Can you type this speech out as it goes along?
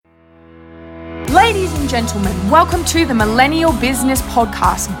Ladies and gentlemen, welcome to the Millennial Business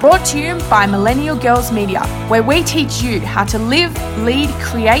Podcast, brought to you by Millennial Girls Media, where we teach you how to live, lead,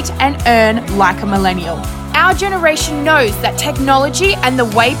 create, and earn like a millennial. Our generation knows that technology and the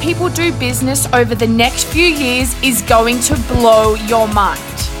way people do business over the next few years is going to blow your mind.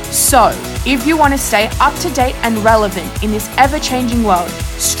 So, if you want to stay up to date and relevant in this ever-changing world,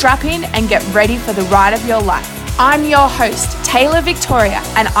 strap in and get ready for the ride of your life. I'm your host, Taylor Victoria,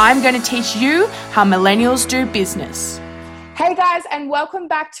 and I'm going to teach you how millennials do business. Hey guys, and welcome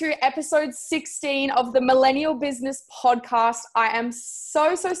back to episode 16 of the Millennial Business Podcast. I am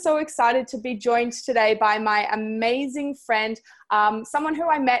so excited to be joined today by my amazing friend, someone who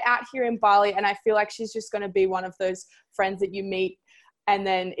I met out here in Bali, and I feel like she's just going to be one of those friends that you meet and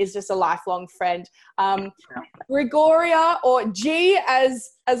then is just a lifelong friend. Grigoria, or G, as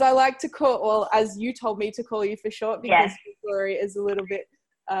I like to call, well, as you told me to call you for short, because Grigoria is a little bit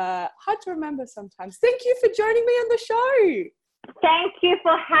hard to remember sometimes. Thank you for joining me on the show. Thank you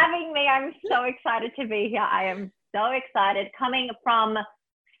for having me. I'm so excited to be here. I am so excited. Coming from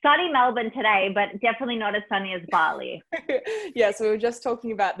sunny Melbourne today, but definitely not as sunny as Bali. Yes, we were just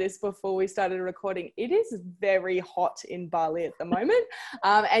talking about this before we started recording. It is very hot in Bali at the moment,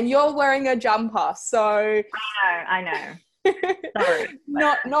 and you're wearing a jumper, so I know. Sorry.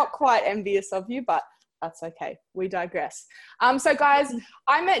 Not quite envious of you, but that's okay. We digress. So guys,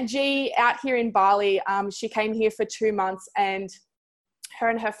 I met G out here in Bali. She came here for 2 months, and her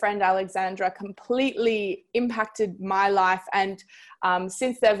and her friend Alexandra completely impacted my life. And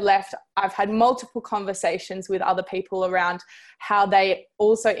since they've left, I've had multiple conversations with other people around how they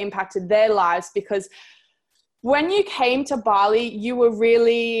also impacted their lives, because when you came to Bali, you were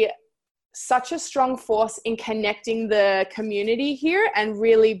really such a strong force in connecting the community here and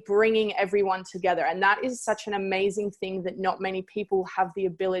really bringing everyone together. And that is such an amazing thing that not many people have the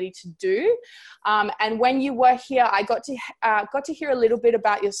ability to do. And when you were here, I got to hear a little bit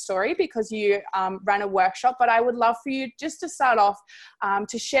about your story, because you ran a workshop, but I would love for you just to start off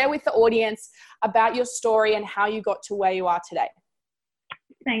to share with the audience about your story and how you got to where you are today.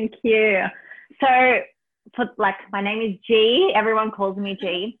 Thank you. So my name is G. Everyone calls me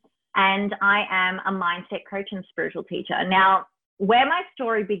G. And I am a mindset coach and spiritual teacher. Now, where my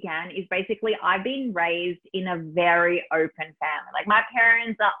story began is basically I've been raised in a very open family. Like, my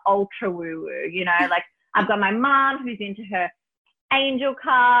parents are ultra woo-woo, you know, like I've got my mom who's into her angel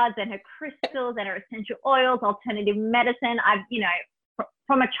cards and her crystals and her essential oils, alternative medicine.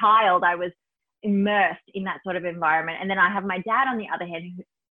 From a child, I was immersed in that sort of environment. And then I have my dad on the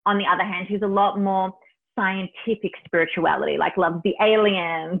other hand, who's a lot more scientific spirituality, like loves the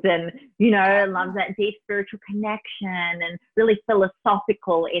aliens and, you know, loves that deep spiritual connection and really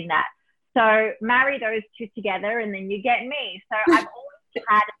philosophical in that. So marry those two together and then you get me. So I've always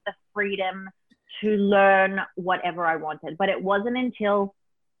had the freedom to learn whatever I wanted. But it wasn't until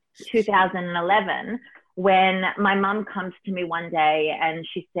 2011 when my mum comes to me one day and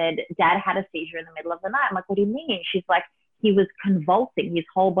she said, Dad had a seizure in the middle of the night. I'm like, what do you mean? She's like, he was convulsing. His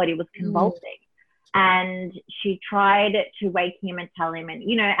whole body was convulsing. And she tried to wake him and tell him, and,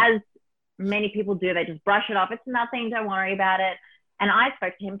 you know, as many people do, they just brush it off. It's nothing, don't worry about it. And I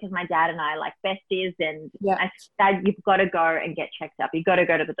spoke to him because my dad and I are like besties, and I said, you've got to go and get checked up. You've got to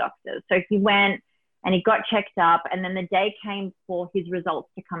go to the doctors. So he went and he got checked up, and then the day came for his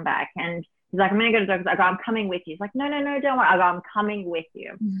results to come back. And he's like, I'm going to go to the doctors. I go, I'm coming with you. He's like, no, don't worry. I go, I'm coming with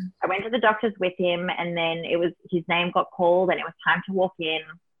you. I went to the doctors with him, and then his name got called and it was time to walk in.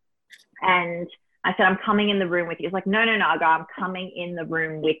 And I said, I'm coming in the room with you. He's like, no. I go, I'm coming in the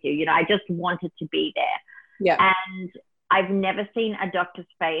room with you. You know, I just wanted to be there. Yeah. And I've never seen a doctor's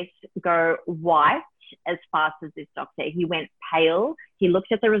face go white as fast as this doctor. He went pale. He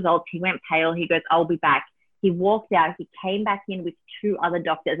looked at the results. He went pale. He goes, I'll be back. He walked out. He came back in with 2 other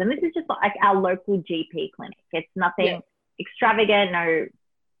doctors. And this is just like our local GP clinic. It's nothing extravagant, no,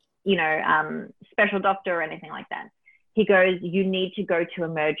 you know, special doctor or anything like that. He goes, you need to go to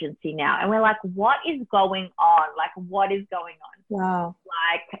emergency now. And we're like, what is going on? Like, what is going on? Wow.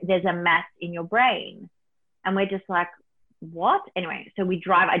 Like, there's a mass in your brain. And we're just like, what? Anyway, so we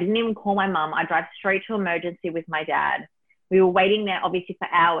drive. I didn't even call my mum. I drive straight to emergency with my dad. We were waiting there, obviously, for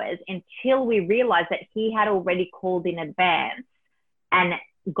hours until we realized that he had already called in advance and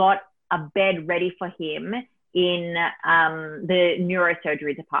got a bed ready for him in the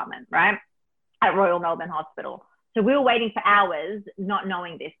neurosurgery department, right, at Royal Melbourne Hospital. So we were waiting for hours, not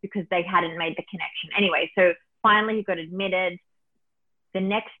knowing this because they hadn't made the connection. Anyway, so finally he got admitted. The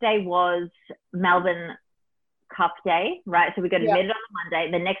next day was Melbourne Cup Day, right? So we got admitted on the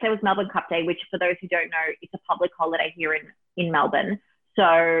Monday. The next day was Melbourne Cup Day, which for those who don't know, it's a public holiday here in Melbourne.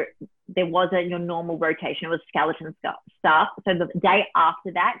 So there wasn't your normal rotation. It was skeleton stuff. So the day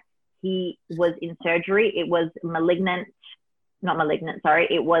after that, he was in surgery. It was not malignant, sorry.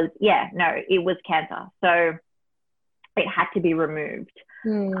 It was cancer. So it had to be removed.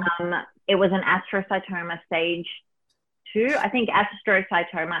 It was an astrocytoma stage 2. I think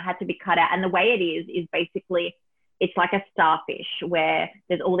astrocytoma had to be cut out. And the way it is basically, it's like a starfish where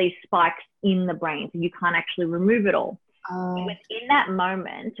there's all these spikes in the brain. So you can't actually remove it all. It was in that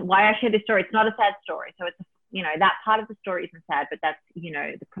moment, why I share this story, it's not a sad story. So it's, that part of the story isn't sad, but that's,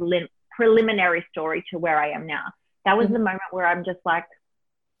 the preliminary story to where I am now. That was the moment where I'm just like,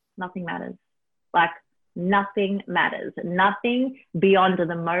 nothing matters. Like, nothing matters. Nothing beyond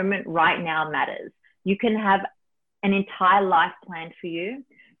the moment right now matters. You can have an entire life planned for you.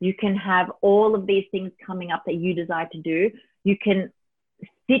 You can have all of these things coming up that you desire to do. You can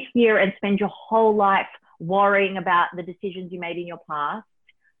sit here and spend your whole life worrying about the decisions you made in your past,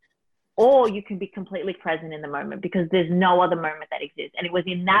 or you can be completely present in the moment, because there's no other moment that exists. And it was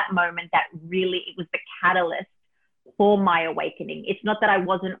in that moment that really, it was the catalyst for my awakening. It's not that I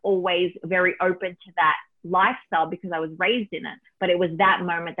wasn't always very open to that lifestyle because I was raised in it, but it was that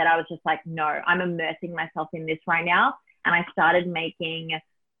moment that I was just like, no, I'm immersing myself in this right now. And I started making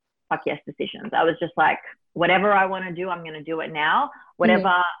fuck yes decisions. I was just like, whatever I want to do, I'm going to do it now.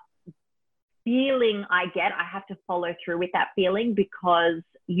 Whatever feeling I get, I have to follow through with that feeling, because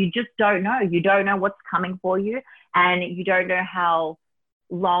you just don't know. You don't know what's coming for you, and you don't know how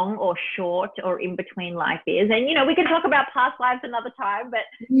long or short or in between life is. And, we can talk about past lives another time, but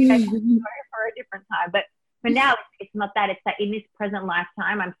that's for a different time. But for now, it's not that. It's that in this present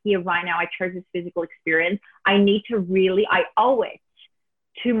lifetime, I'm here right now. I chose this physical experience. I need to I owe it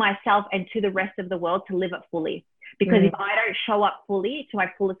to myself and to the rest of the world to live it fully. Because if I don't show up fully to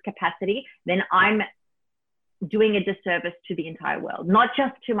my fullest capacity, then I'm doing a disservice to the entire world, not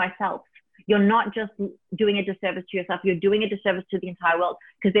just to myself. You're not just doing a disservice to yourself, you're doing a disservice to the entire world,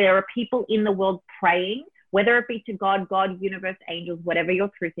 because there are people in the world praying, whether it be to God, universe, angels, whatever your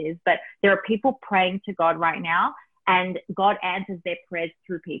truth is, but there are people praying to God right now, and God answers their prayers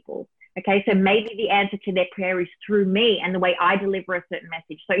through people. Okay, so maybe the answer to their prayer is through me and the way I deliver a certain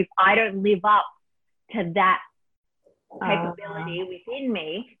message. So if I don't live up to that capability within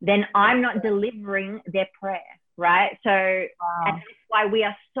me, then I'm not delivering their prayer, right? So and that's why we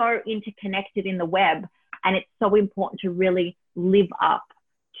are so interconnected in the web, and it's so important to really live up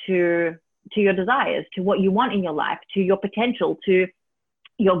to your desires, to what you want in your life, to your potential, to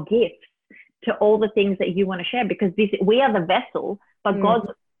your gifts, to all the things that you want to share, because we are the vessel, but God's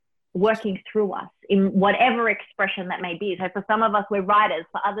working through us in whatever expression that may be. So for some of us, we're writers,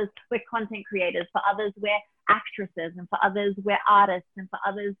 for others, we're content creators, for others, we're actresses, and for others, we're artists, and for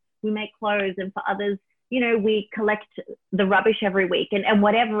others, we make clothes, and for others, we collect the rubbish every week, and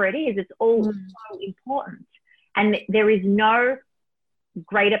whatever it is, it's all so important. And there is no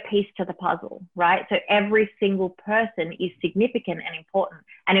greater piece to the puzzle, right? So every single person is significant and important.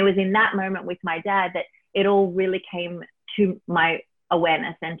 And it was in that moment with my dad that it all really came to my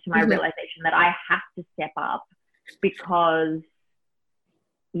awareness and to my realization that I have to step up, because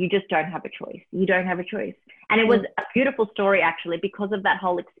you just don't have a choice. You don't have a choice. And it was a beautiful story, actually, because of that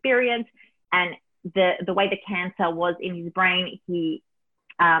whole experience and the way the cancer was in his brain. He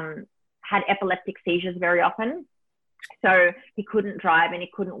had epileptic seizures very often. So he couldn't drive and he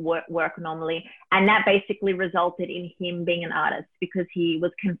couldn't work normally. And that basically resulted in him being an artist, because he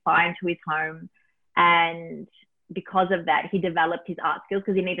was confined to his home. And because of that, he developed his art skills,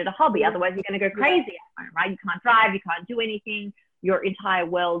 because he needed a hobby. Otherwise, you're going to go crazy at home, right? You can't drive, you can't do anything. Your entire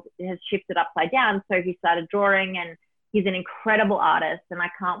world has shifted upside down. So he started drawing, and he's an incredible artist. And I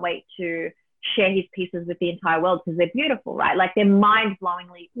can't wait to share his pieces with the entire world, because they're beautiful, right? Like, they're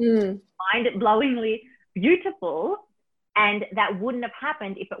mind-blowingly beautiful. And that wouldn't have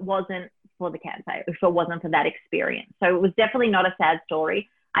happened if it wasn't for the cancer, if it wasn't for that experience. So it was definitely not a sad story.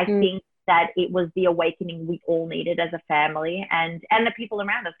 I think that it was the awakening we all needed as a family, and the people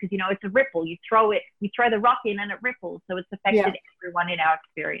around us, because it's a ripple. You throw the rock in and it ripples, so it's affected everyone in our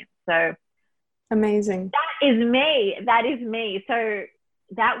experience. So amazing. That is me. So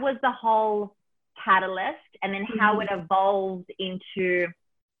that was the whole catalyst, and then how it evolved into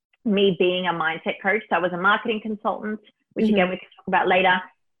me being a mindset coach. So I was a marketing consultant, which again we can talk about later,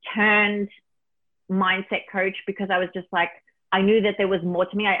 turned mindset coach, because I was just like, I knew that there was more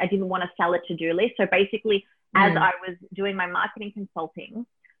to me. I didn't want to sell a to-do list. So basically, as I was doing my marketing consulting,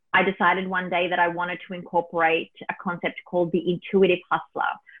 I decided one day that I wanted to incorporate a concept called the intuitive hustler.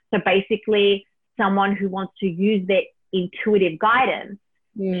 So basically, someone who wants to use their intuitive guidance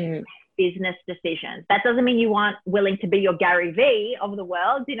to business decisions. That doesn't mean you aren't willing to be your Gary Vee of the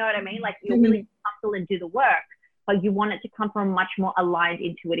world. Do you know what I mean? Like, you're willing to hustle and do the work, but you want it to come from a much more aligned,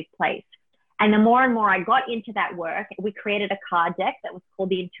 intuitive place. And the more and more I got into that work, we created a card deck that was called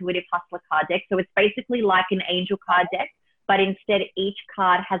the Intuitive Hustler Card Deck. So it's basically like an angel card deck, but instead each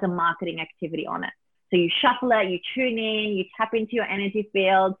card has a marketing activity on it. So you shuffle it, you tune in, you tap into your energy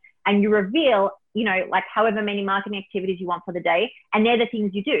field, and you reveal, you know, like however many marketing activities you want for the day. And they're the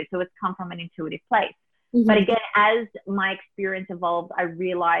things you do. So it's come from an intuitive place. But again, as my experience evolved, I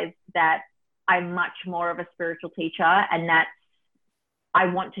realized that I'm much more of a spiritual teacher, and that I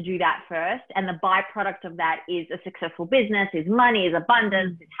want to do that first. And the byproduct of that is a successful business, is money, is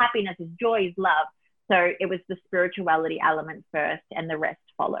abundance, is happiness, is joy, is love. So it was the spirituality element first, and the rest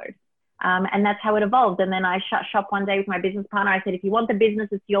followed. And that's how it evolved. And then I shut shop one day with my business partner. I said, if you want the business,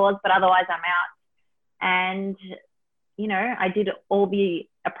 it's yours, but otherwise I'm out. And, you know, I did all the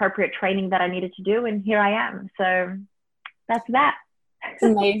appropriate training that I needed to do, and here I am. So that's that. It's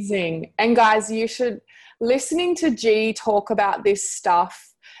amazing. And guys, you should, listening to G talk about this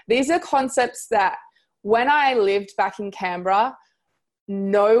stuff, these are concepts that when I lived back in Canberra,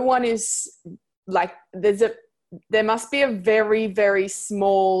 no one is like, there must be a very, very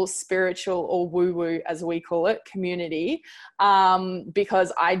small spiritual, or woo-woo as we call it, community,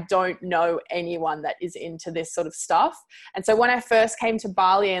 because I don't know anyone that is into this sort of stuff. And so when I first came to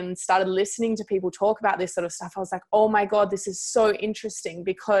Bali and started listening to people talk about this sort of stuff, I was like, oh my God, this is so interesting,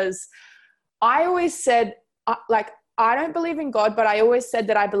 because I always said, like, I don't believe in God, but I always said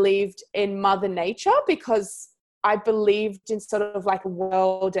that I believed in Mother Nature, because I believed in sort of like a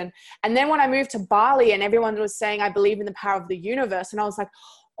world. And then when I moved to Bali and everyone was saying, I believe in the power of the universe. And I was like,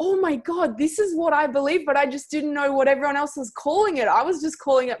 oh my God, this is what I believe, but I just didn't know what everyone else was calling it. I was just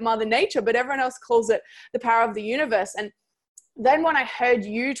calling it Mother Nature, but everyone else calls it the power of the universe. And then when I heard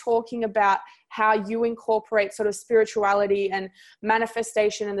you talking about how you incorporate sort of spirituality and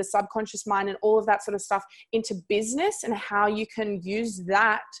manifestation and the subconscious mind and all of that sort of stuff into business, and how you can use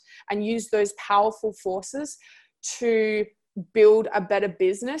that and use those powerful forces to build a better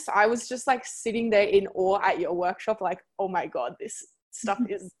business, I was just like sitting there in awe at your workshop, like, oh my God, this stuff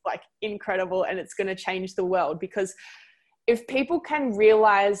is like incredible, and it's going to change the world. Because if people can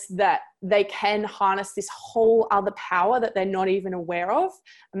realize that they can harness this whole other power that they're not even aware of,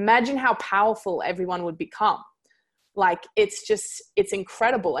 imagine how powerful everyone would become. Like, it's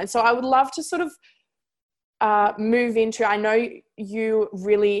incredible. And so I would love to sort of move into, I know you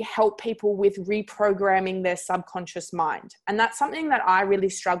really help people with reprogramming their subconscious mind. And that's something that I really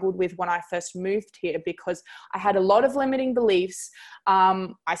struggled with when I first moved here, because I had a lot of limiting beliefs.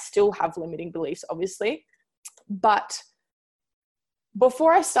 I still have limiting beliefs, obviously. But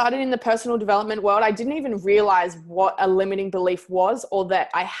before I started in the personal development world, I didn't even realize what a limiting belief was, or that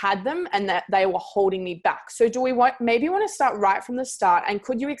I had them and that they were holding me back. So do we maybe want to start right from the start? And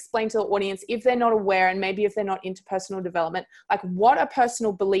could you explain to the audience, if they're not aware and maybe if they're not into personal development, like what a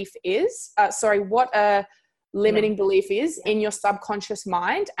personal belief is, what a limiting belief is in your subconscious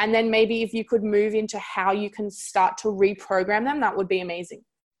mind? And then maybe if you could move into how you can start to reprogram them, that would be amazing.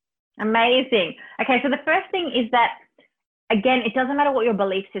 Amazing. Okay, so the first thing is that, again, it doesn't matter what your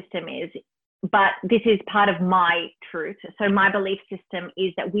belief system is, but this is part of my truth. So my belief system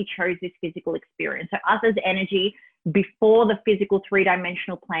is that we chose this physical experience. So us as energy, before the physical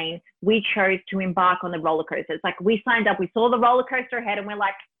three-dimensional plane, we chose to embark on the roller coasters. Like, we signed up, we saw the roller coaster ahead, and we're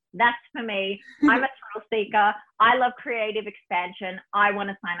like, that's for me. I'm a thrill seeker. I love creative expansion. I want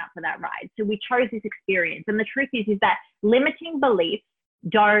to sign up for that ride. So we chose this experience. And the truth is that limiting beliefs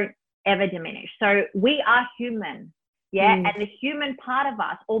don't ever diminish. So we are human. Yeah. And the human part of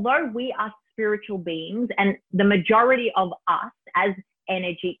us, although we are spiritual beings, and the majority of us as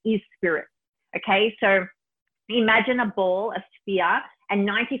energy is spirit. Okay. So imagine a ball, a sphere, and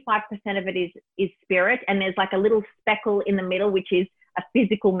 95% of it is spirit. And there's like a little speckle in the middle, which is a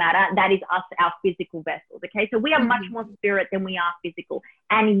physical matter. That is us, our physical vessels. Okay. So we are much more spirit than we are physical.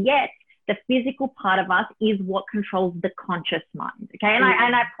 And yet the physical part of us is what controls the conscious mind. Okay.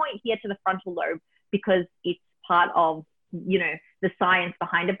 And I point here to the frontal lobe, because it's part of, you know, the science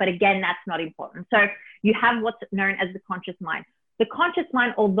behind it. But again, that's not important. So you have what's known as the conscious mind. The conscious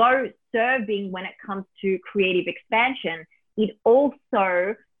mind, although serving when it comes to creative expansion, it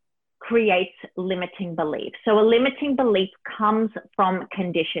also creates limiting beliefs. So a limiting belief comes from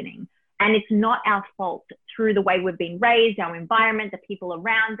conditioning, and it's not our fault. Through the way we've been raised, our environment, the people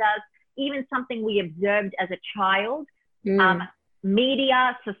around us, even something we observed as a child,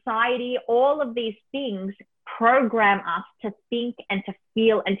 media, society, all of these things program us to think and to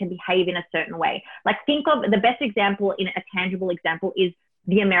feel and to behave in a certain way. Like, think of the best example, in a tangible example, is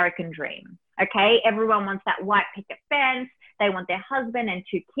the American dream. Okay, everyone wants that white picket fence. They want their husband and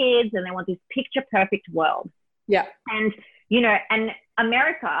 2 kids, and they want this picture perfect world. Yeah. And, you know, and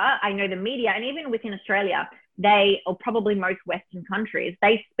America, I know the media, and even within Australia, they, or probably most Western countries,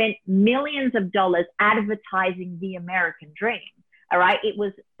 they spent millions of dollars advertising the American dream. All right. It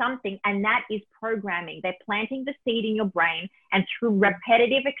was something, and that is programming. They're planting the seed in your brain, and through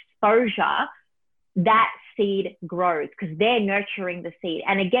repetitive exposure, that seed grows because they're nurturing the seed.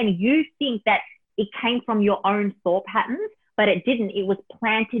 And again, you think that it came from your own thought patterns, but it didn't. It was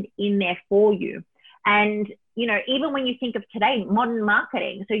planted in there for you. And, you know, even when you think of today, modern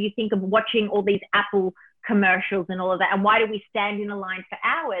marketing, so you think of watching all these Apple commercials and all of that. And why do we stand in a line for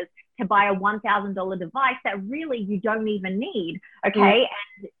hours to buy a $1,000 device that really you don't even need? Okay.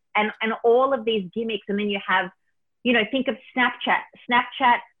 And all of these gimmicks. And then you have, you know, think of Snapchat.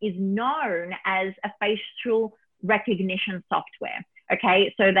 Snapchat is known as a facial recognition software.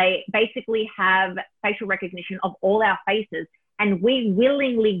 Okay. So they basically have facial recognition of all our faces, and we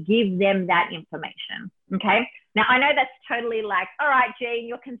willingly give them that information. Okay. Now, I know that's totally like, all right, Jean,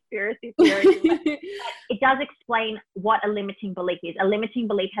 your conspiracy theory. It does explain what a limiting belief is. A limiting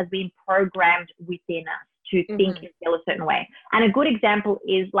belief has been programmed within us to think and feel a certain way. And a good example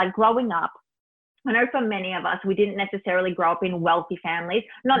is like growing up. I know for many of us, we didn't necessarily grow up in wealthy families,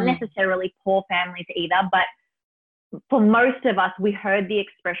 not necessarily poor families either, but for most of us, we heard the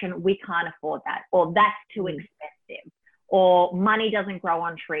expression, we can't afford that, or that's too expensive, or money doesn't grow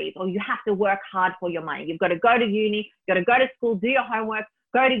on trees, or you have to work hard for your money. You've got to go to uni, you've got to go to school, do your homework,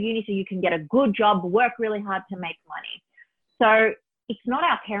 go to uni so you can get a good job, work really hard to make money. So it's not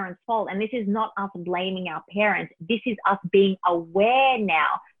our parents' fault. And this is not us blaming our parents. This is us being aware now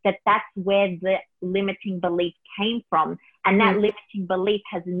that that's where the limiting belief came from. And that limiting belief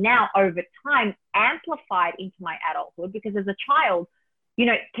has now over time amplified into my adulthood, because as a child, you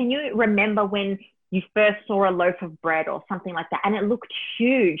know, can you remember when you first saw a loaf of bread or something like that and it looked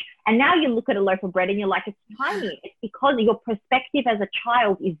huge? And now you look at a loaf of bread and you're like, it's tiny. It's because your perspective as a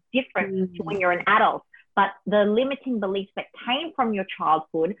child is different to when you're an adult. But the limiting beliefs that came from your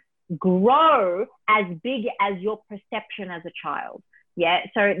childhood grow as big as your perception as a child. Yeah.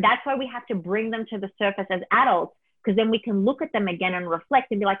 So that's why we have to bring them to the surface as adults, because then we can look at them again and reflect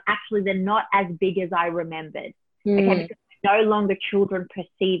and be like, actually, they're not as big as I remembered. Okay, because we're no longer children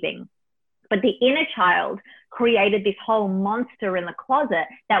perceiving. But the inner child created this whole monster in the closet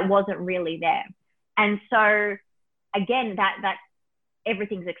that wasn't really there. And so again, that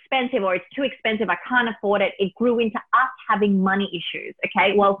everything's expensive, or it's too expensive, I can't afford it. It grew into us having money issues.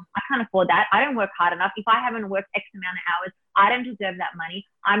 Okay, well, I can't afford that. I don't work hard enough. If I haven't worked X amount of hours, I don't deserve that money.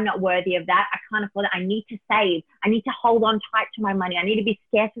 I'm not worthy of that. I can't afford it. I need to save. I need to hold on tight to my money. I need to be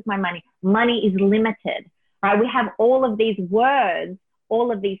scarce with my money. Money is limited, right? We have all of these words,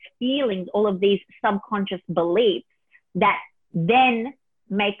 all of these feelings, all of these subconscious beliefs that then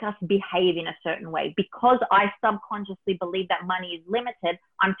make us behave in a certain way. Because I subconsciously believe that money is limited,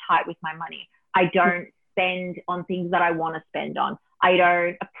 I'm tight with my money. I don't spend on things that I want to spend on. I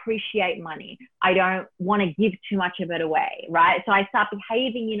don't appreciate money. I don't want to give too much of it away, right? So I start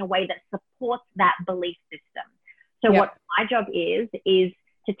behaving in a way that supports that belief system. So what my job is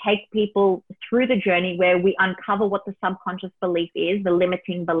to take people through the journey where we uncover what the subconscious belief is, the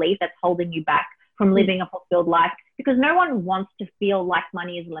limiting belief that's holding you back from living a fulfilled life, because no one wants to feel like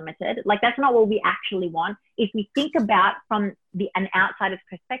money is limited. Like, that's not what we actually want. If we think about from an outsider's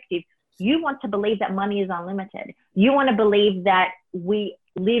perspective, you want to believe that money is unlimited. You want to believe that we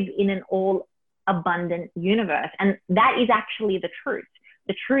live in an all abundant universe. And that is actually the truth.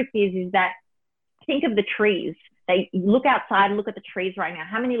 The truth is that, think of the trees. They look outside, look at the trees right now.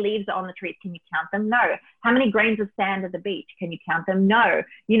 How many leaves are on the trees? Can you count them? No. How many grains of sand at the beach? Can you count them? No.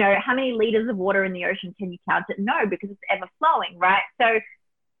 You know, how many liters of water in the ocean? Can you count it? No, because it's ever flowing, right? So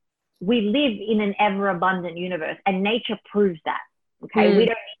we live in an ever abundant universe, and nature proves that. Okay. We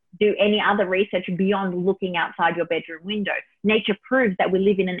don't need to do any other research beyond looking outside your bedroom window. Nature proves that we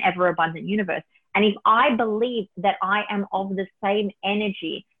live in an ever abundant universe. And if I believe that I am of the same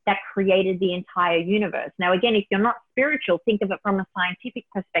energy that created the entire universe. Now, again, if you're not spiritual, think of it from a scientific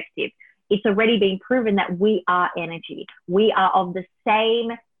perspective. It's already been proven that we are energy. We are of the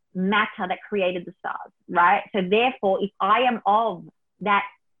same matter that created the stars, right? So therefore, if I am of that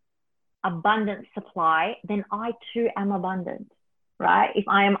abundant supply, then I too am abundant, right? If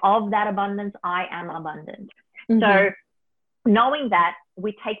I am of that abundance, I am abundant. So knowing that,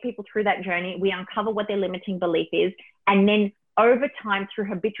 we take people through that journey, we uncover what their limiting belief is, and then over time through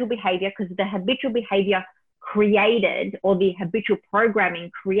habitual behavior, because the habitual behavior created, or the habitual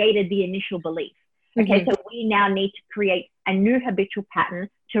programming created the initial belief. Okay, so we now need to create a new habitual pattern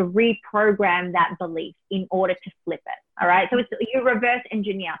to reprogram that belief in order to flip it. All right. So you reverse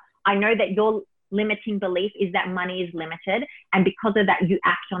engineer. I know that your limiting belief is that money is limited. And because of that, you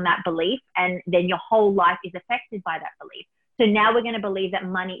act on that belief. And then your whole life is affected by that belief. So now we're going to believe that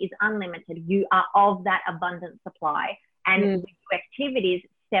money is unlimited. You are of that abundant supply. And we do activities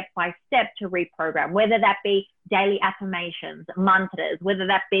step by step to reprogram, whether that be daily affirmations, mantras, whether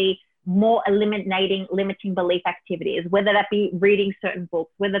that be more eliminating limiting belief activities, whether that be reading certain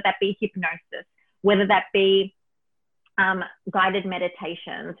books, whether that be hypnosis, whether that be guided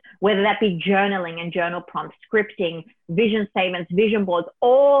meditations, whether that be journaling and journal prompts, scripting, vision statements, vision boards,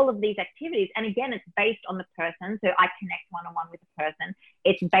 all of these activities. And again, it's based on the person. So I connect one-on-one with the person.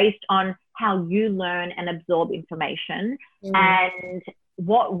 It's based on how you learn and absorb information and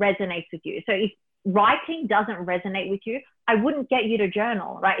what resonates with you. So if writing doesn't resonate with you, I wouldn't get you to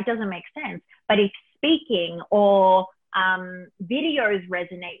journal, right? It doesn't make sense. But if speaking or videos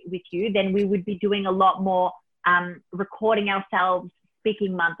resonate with you, then we would be doing a lot more recording ourselves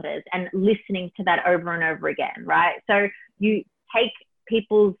speaking mantras and listening to that over and over again, right? So you take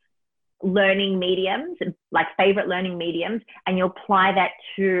people's learning mediums, like favorite learning mediums, and you apply that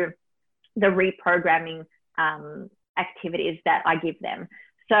to the reprogramming activities that I give them.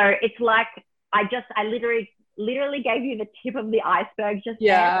 So it's like I literally gave you the tip of the iceberg just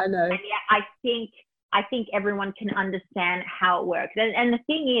there. I know. And I think everyone can understand how it works. And the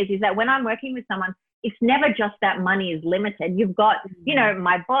thing is that when I'm working with someone, it's never just that money is limited. You've got, you know,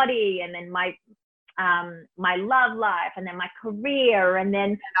 my body, and then my love life, and then my career, and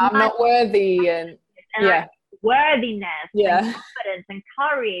then I'm not worthy, and worthiness, and confidence, and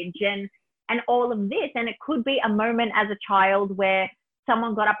courage, and all of this. And it could be a moment as a child where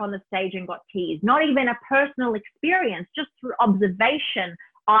someone got up on the stage and got teased. Not even a personal experience, just through observation.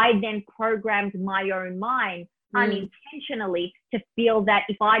 I then programmed my own mind unintentionally to feel that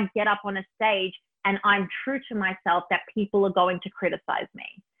if I get up on a stage and I'm true to myself, that people are going to criticize me,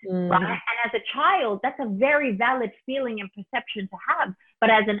 right? And as a child, that's a very valid feeling and perception to have.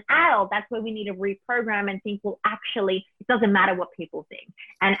 But as an adult, that's where we need to reprogram and think, well, actually, it doesn't matter what people think.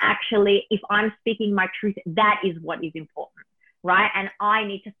 And actually, if I'm speaking my truth, that is what is important, right? And I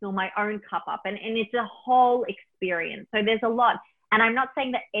need to fill my own cup up. And it's a whole experience. So there's a lot. And I'm not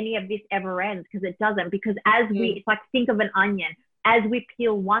saying that any of this ever ends, because it doesn't. Because as it's like, think of an onion. As we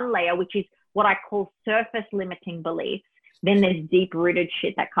peel one layer, which is what I call surface limiting beliefs, then there's deep rooted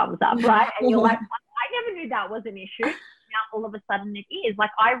shit that comes up, right? And you're like, I never knew that was an issue. Now all of a sudden it is. Like,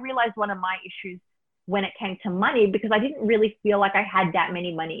 I realized one of my issues when it came to money, because I didn't really feel like I had that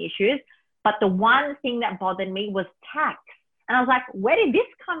many money issues. But the one thing that bothered me was tax. And I was like, where did this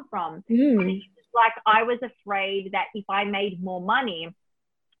come from? And it was like, I was afraid that if I made more money,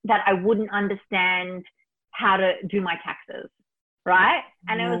 that I wouldn't understand how to do my taxes. Right.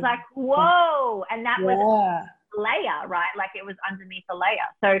 And it was like, whoa. And that was a layer, right? Like, it was underneath a layer.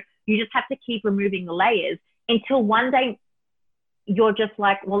 So you just have to keep removing the layers until one day you're just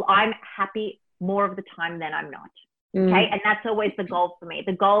like, well, I'm happy more of the time than I'm not. Okay. And that's always the goal for me.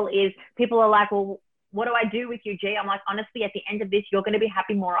 The goal is, people are like, well, what do I do with you, G? I'm like, honestly, at the end of this, you're going to be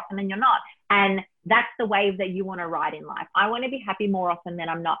happy more often than you're not. And that's the wave that you want to ride in life. I want to be happy more often than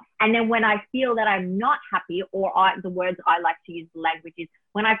I'm not. And then when I feel that I'm not happy, or the words I like to use, the language is,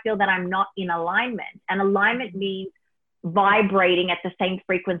 when I feel that I'm not in alignment. And alignment means vibrating at the same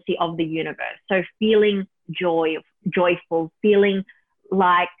frequency of the universe. So feeling joyful, feeling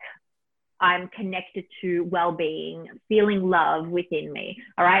like I'm connected to well-being, feeling love within me.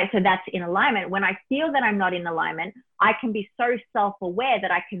 All right. So that's in alignment. When I feel that I'm not in alignment, I can be so self-aware that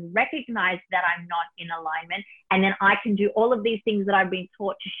I can recognize that I'm not in alignment. And then I can do all of these things that I've been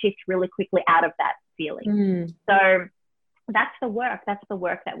taught to shift really quickly out of that feeling. So that's the work. That's the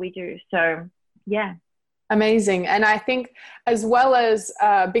work that we do. So yeah. Amazing. And I think, as well as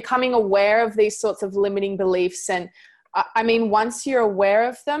becoming aware of these sorts of limiting beliefs, and I mean, once you're aware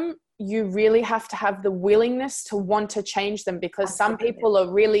of them, you really have to have the willingness to want to change them, because some people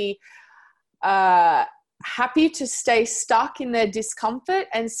are really happy to stay stuck in their discomfort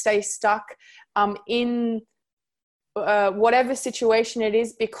and stay stuck in whatever situation it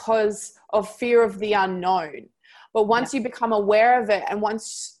is, because of fear of the unknown. But once you become aware of it, and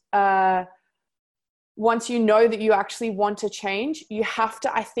once you know that you actually want to change, you have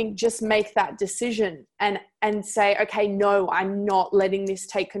to, I think, just make that decision and say, okay, no, I'm not letting this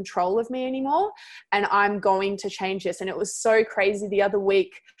take control of me anymore, and I'm going to change this. And it was so crazy the other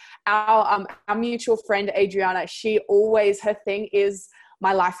week. Our mutual friend, Adriana, her thing is,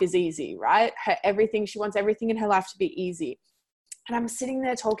 my life is easy, right? She wants everything in her life to be easy. And I'm sitting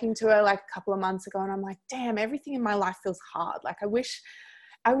there talking to her like a couple of months ago, and I'm like, damn, everything in my life feels hard. Like I wish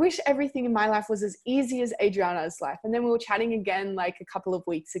everything in my life was as easy as Adriana's life. And then we were chatting again like a couple of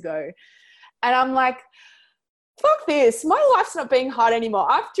weeks ago, and I'm like, fuck this, my life's not being hard anymore.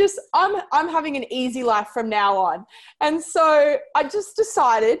 I'm having an easy life from now on. And so I just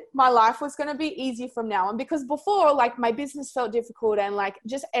decided my life was going to be easy from now on, because before, like, my business felt difficult, and like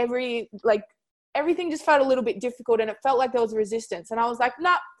just everything just felt a little bit difficult, and it felt like there was resistance. And I was like,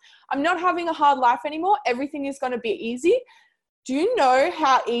 nah, I'm not having a hard life anymore. Everything is going to be easy. Do you know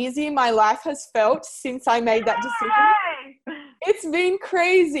how easy my life has felt since I made that decision? It's been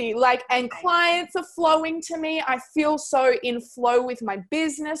crazy. Like, and clients are flowing to me. I feel so in flow with my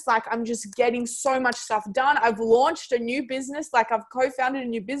business. Like, I'm just getting so much stuff done. I've launched a new business. Like, I've co-founded a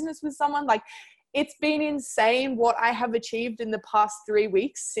new business with someone. Like, it's been insane what I have achieved in the past 3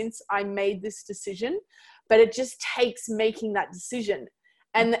 weeks since I made this decision. But it just takes making that decision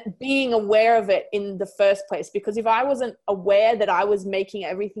and being aware of it in the first place. Because if I wasn't aware that I was making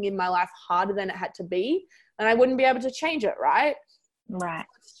everything in my life harder than it had to be, then I wouldn't be able to change it, right? Right.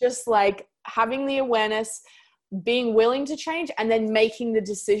 It's just like having the awareness, being willing to change, and then making the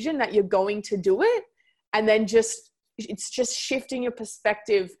decision that you're going to do it. And then it's just shifting your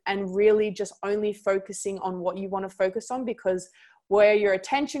perspective and really just only focusing on what you want to focus on, because where your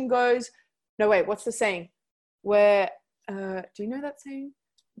attention goes, no, wait, what's the saying? Do you know that saying?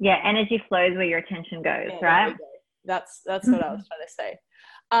 Yeah, energy flows where your attention goes, right? Go. That's what I was trying to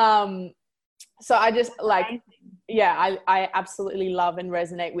say. So I just like, yeah, I absolutely love and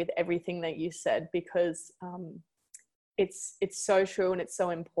resonate with everything that you said, because it's so true and it's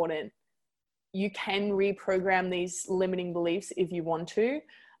so important. You can reprogram these limiting beliefs if you want to,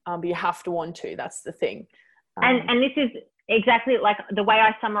 but you have to want to. That's the thing. And this is exactly like the way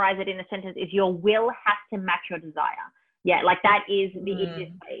I summarize it in a sentence is your will has to match your desire. Yeah, like that is the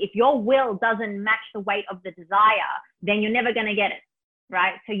easiest way. If your will doesn't match the weight of the desire, then you're never going to get it,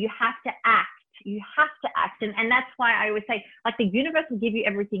 right? So you have to act. You have to act. And that's why I always say, like, the universe will give you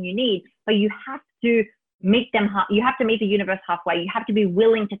everything you need, but you have to meet the universe halfway. You have to be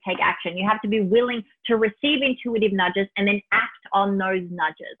willing to take action. You have to be willing to receive intuitive nudges and then act on those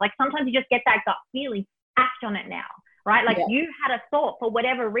nudges. Like, sometimes you just get that gut feeling, act on it now, right? Like, you had a thought for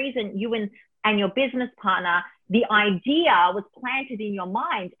whatever reason, you and your business partner, the idea was planted in your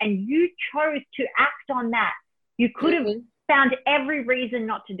mind and you chose to act on that. You could have found every reason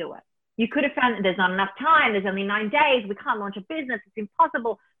not to do it. You could have found that there's not enough time. There's only 9 days. We can't launch a business. It's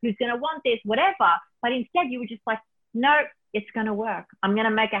impossible. Who's going to want this? Whatever. But instead you were just like, no, it's going to work. I'm going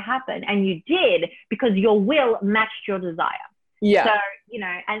to make it happen. And you did, because your will matched your desire. Yeah. So,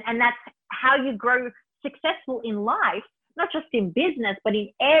 and that's how you grow successful in life, not just in business, but in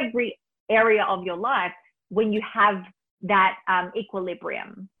every area of your life, when you have that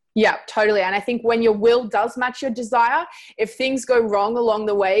equilibrium. Yeah, totally. And I think when your will does match your desire, if things go wrong along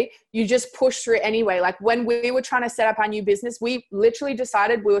the way, you just push through it anyway. Like, when we were trying to set up our new business, we literally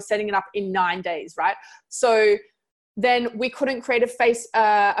decided we were setting it up in 9 days, right? So then we couldn't create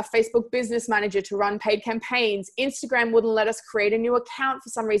a Facebook business manager to run paid campaigns. Instagram wouldn't let us create a new account for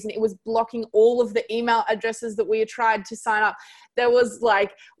some reason. It was blocking all of the email addresses that we had tried to sign up. There was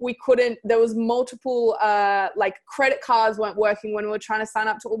multiple, credit cards weren't working when we were trying to sign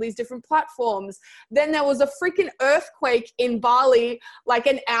up to all these different platforms. Then there was a freaking earthquake in Bali, like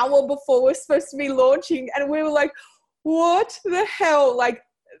an hour before we're supposed to be launching. And we were like, what the hell? Like,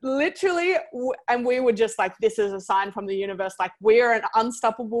 literally, and we were just like, this is a sign from the universe. Like, we're an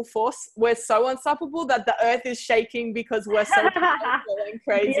unstoppable force. We're so unstoppable that the earth is shaking because we're so powerful and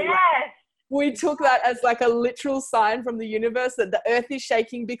crazy. Yes. Like, we took that as like a literal sign from the universe that the earth is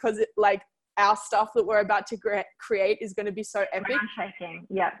shaking because our stuff that we're about to create is going to be so epic. Shaking.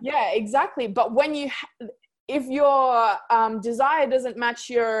 Yeah. Yeah, exactly. But when if your desire doesn't match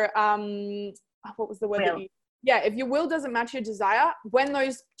your what was the word that you? Yeah, if your will doesn't match your desire, when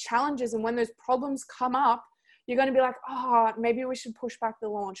those challenges and when those problems come up, you're going to be like, oh, maybe we should push back the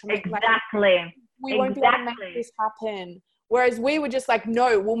launch. Exactly. We won't be able to make this happen. Whereas we were just like,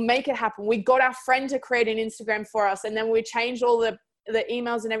 no, we'll make it happen. We got our friend to create an Instagram for us, and then we changed all the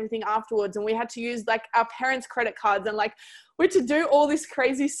emails and everything afterwards, and we had to use like our parents' credit cards, and like we had to do all this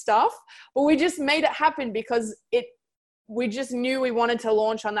crazy stuff, but we just made it happen because we just knew we wanted to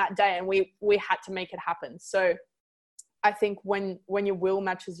launch on that day, and we had to make it happen. So I think when your will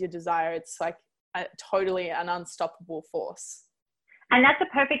matches your desire, it's like totally an unstoppable force. And that's a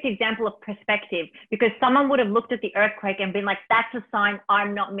perfect example of perspective, because someone would have looked at the earthquake and been like, that's a sign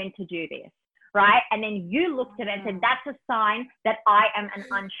I'm not meant to do this, right? And then you looked at it and said, that's a sign that I am an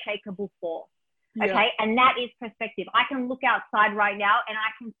unshakable force. Okay. And that is perspective. I can look outside right now and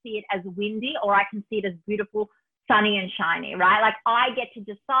I can see it as windy, or I can see it as beautiful, sunny and shiny, right? Like I get to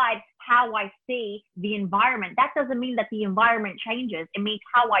decide how I see the environment. That doesn't mean that the environment changes. It means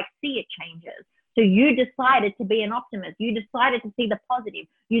how I see it changes. So you decided to be an optimist. You decided to see the positive.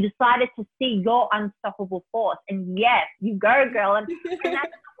 You decided to see your unstoppable force. And yes, you go, girl. And that's the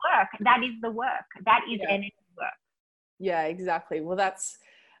work. That is the work. That is energy work. Yeah, exactly. Well,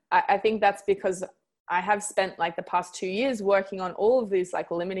 I think that's because I have spent like the past 2 years working on all of these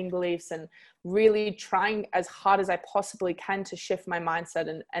like limiting beliefs and really trying as hard as I possibly can to shift my mindset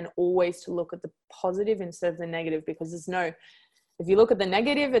and always to look at the positive instead of the negative, because if you look at the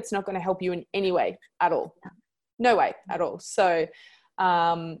negative, it's not going to help you in any way at all. No way at all. So,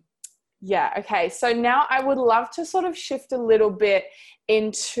 okay. So now I would love to sort of shift a little bit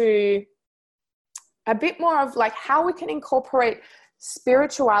into a bit more of like how we can incorporate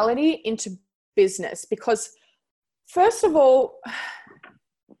spirituality into business. Because first of all,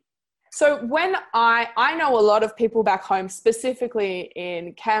 so when I know a lot of people back home, specifically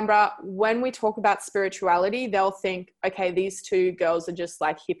in Canberra, when we talk about spirituality, they'll think, okay, these two girls are just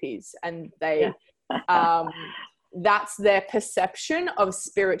like hippies, and that's their perception of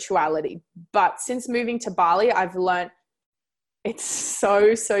spirituality. But since moving to Bali, I've learned it's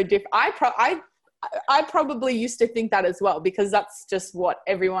so different. I probably used to think that as well, because that's just what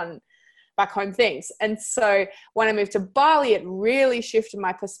everyone back home thinks. And so when I moved to Bali, it really shifted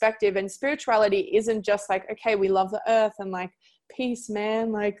my perspective. And spirituality isn't just like, okay, we love the earth and like peace,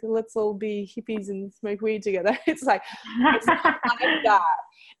 man, like let's all be hippies and smoke weed together. It's like, it's not like that.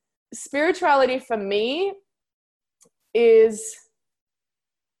 Spirituality for me is,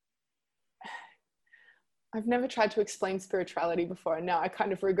 I've never tried to explain spirituality before, and now I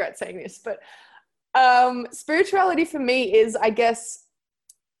kind of regret saying this, but spirituality for me is, I guess,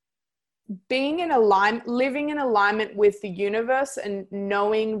 being in alignment, living in alignment with the universe, and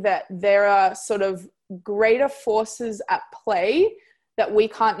knowing that there are sort of greater forces at play that we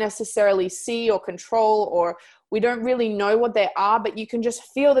can't necessarily see or control, or we don't really know what they are, but you can just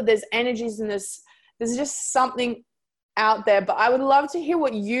feel that there's energies and there's just something out there. But I would love to hear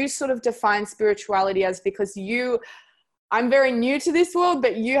what you sort of define spirituality as, because I'm very new to this world,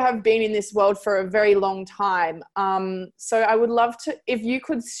 but you have been in this world for a very long time. So I would love to, if you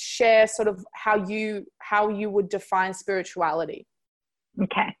could share sort of how you would define spirituality.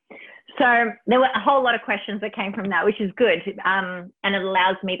 Okay. So there were a whole lot of questions that came from that, which is good. And it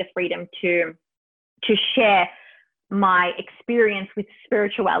allows me the freedom to share my experience with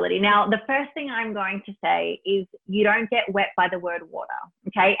spirituality. Now, the first thing I'm going to say is you don't get wet by the word water,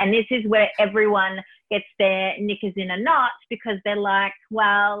 okay? And this is where everyone gets their knickers in a knot, because they're like,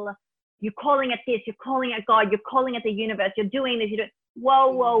 well, you're calling it this, you're calling it God, you're calling it the universe, you're doing this,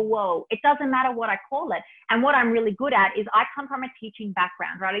 whoa. It doesn't matter what I call it. And what I'm really good at is I come from a teaching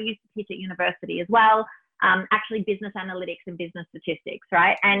background, right? I used to teach at university as well, actually business analytics and business statistics,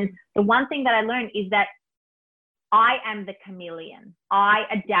 right? And the one thing that I learned is that I am the chameleon. I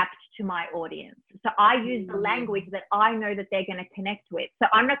adapt to my audience. So I use the language that I know that they're going to connect with. So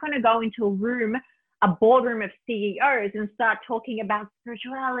I'm not going to go into a boardroom of CEOs and start talking about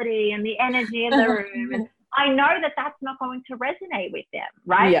spirituality and the energy in the room. And I know that that's not going to resonate with them,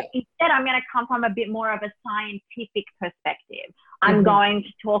 right? Yeah. Instead, I'm going to come from a bit more of a scientific perspective. I'm going to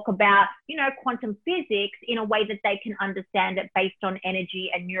talk about, quantum physics in a way that they can understand it based on energy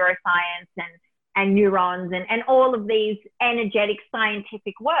and neuroscience and neurons and all of these energetic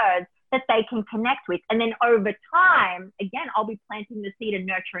scientific words that they can connect with. And then over time, again, I'll be planting the seed and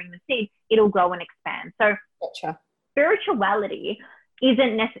nurturing the seed. It'll grow and expand. So spirituality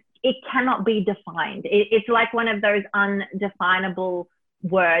it cannot be defined. It's like one of those undefinable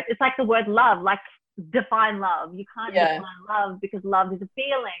words. It's like the word love, like define love. You can't define love, because love is a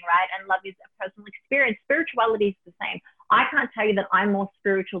feeling, right? And love is a personal experience. Spirituality is the same. I can't tell you that I'm more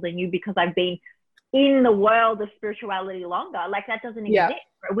spiritual than you because I've been in the world of spirituality longer. Like, that doesn't exist.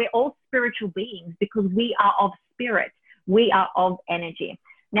 We're all spiritual beings because we are of spirit. We are of energy.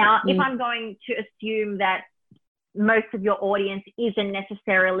 Now, if I'm going to assume that most of your audience isn't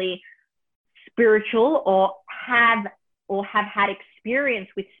necessarily spiritual or have had experience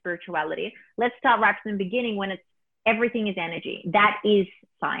with spirituality, let's start right from the beginning, when everything is energy. That is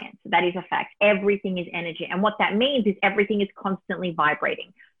science. That is a fact. Everything is energy. And what that means is everything is constantly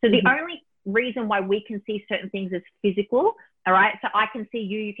vibrating. So the only reason why we can see certain things as physical, all right? So I can see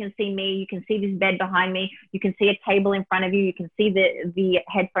you, you can see me, you can see this bed behind me, you can see a table in front of you, you can see the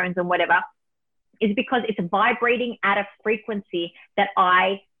headphones and whatever, is because it's vibrating at a frequency that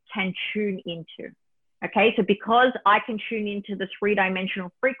I can tune into. Okay, so because I can tune into the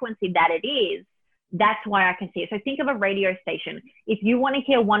 3-dimensional frequency that it is, That's why I can see it. So think of a radio station. If you want to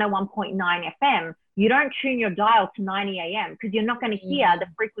hear 101.9 FM, you don't tune your dial to 90 AM because you're not going to hear the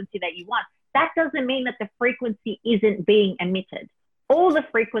frequency that you want. That doesn't mean that the frequency isn't being emitted. All the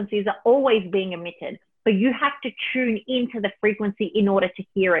frequencies are always being emitted, but you have to tune into the frequency in order to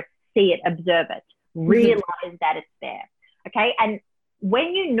hear it, see it, observe it, realize that it's there. Okay. And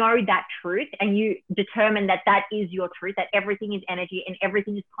when you know that truth and you determine that that is your truth, that everything is energy and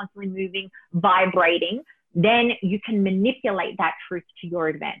everything is constantly moving, vibrating, then you can manipulate that truth to your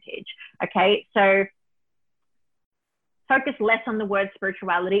advantage. Okay. So focus less on the word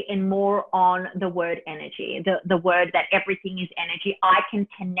spirituality and more on the word energy, the word that everything is energy. I can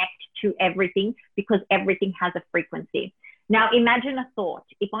connect to everything because everything has a frequency. Now imagine a thought.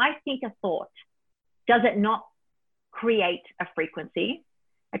 If I think a thought, does it not create a frequency?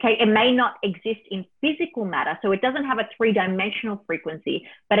 Okay, it may not exist in physical matter, so it doesn't have a three-dimensional frequency,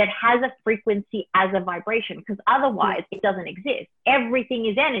 but it has a frequency as a vibration, because otherwise it doesn't exist. Everything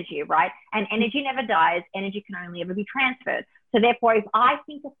is energy, right? And energy never dies. Energy can only ever be transferred. So therefore, if I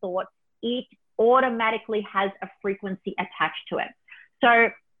think a thought, it automatically has a frequency attached to it.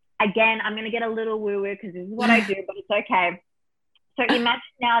 So again, I'm going to get a little woo-woo because this is what I do, but it's okay. So imagine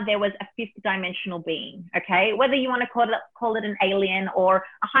now there was a fifth dimensional being, okay? Whether you want to call it an alien or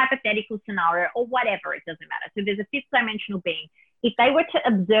a hypothetical scenario or whatever, it doesn't matter. So there's a fifth dimensional being. If they were to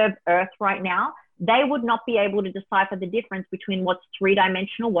observe Earth right now, they would not be able to decipher the difference between what's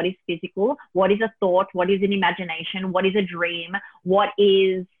three-dimensional, what is physical, what is a thought, what is an imagination, what is a dream, what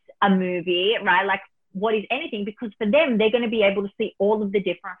is a movie, right? Like what is anything, because for them, they're going to be able to see all of the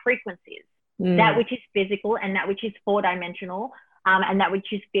different frequencies, that which is physical and that which is four-dimensional, and that which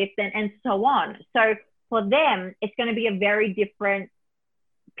is fifth, and so on. So for them, it's going to be a very different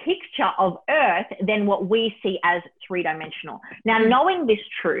picture of Earth than what we see as three-dimensional. Now, knowing this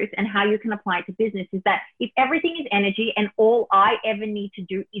truth and how you can apply it to business is that if everything is energy and all I ever need to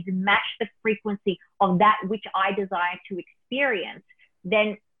do is match the frequency of that which I desire to experience,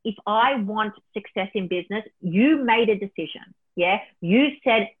 then if I want success in business, you made a decision. Yeah. You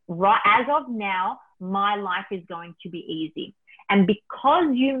said, right, as of now, my life is going to be easy. And because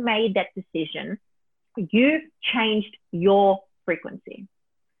you made that decision, you changed your frequency.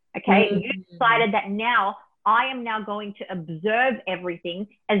 Okay. You decided that now I am now going to observe everything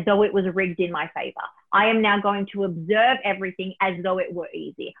as though it was rigged in my favor. I am now going to observe everything as though it were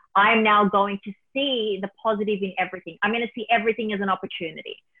easy. I am now going to see the positive in everything. I'm going to see everything as an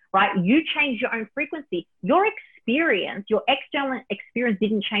opportunity, right? You changed your own frequency. Your experience, your external experience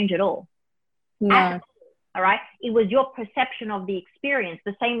didn't change at all. No. All right. It was your perception of the experience.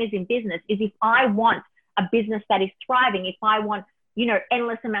 The same as in business, is if I want a business that is thriving, if I want, you know,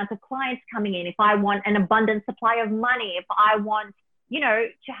 endless amounts of clients coming in, if I want an abundant supply of money, if I want, you know,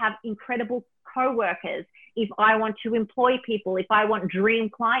 to have incredible co-workers, if I want to employ people, if I want dream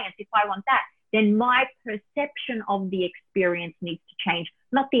clients, if I want that, then my perception of the experience needs to change,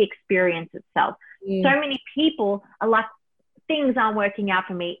 not the experience itself. So many people are like, things aren't working out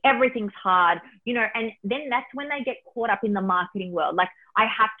for me. Everything's hard, you know, and then that's when they get caught up in the marketing world. Like, I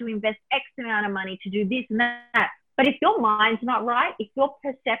have to invest X amount of money to do this and that. But if your mind's not right, if your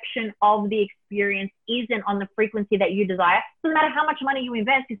perception of the experience isn't on the frequency that you desire, it doesn't matter how much money you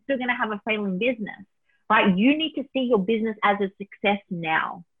invest, you're still going to have a failing business, right? You need to see your business as a success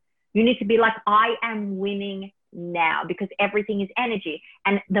now. You need to be like, I am winning now, because everything is energy.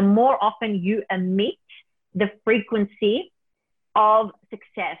 And the more often you emit the frequency of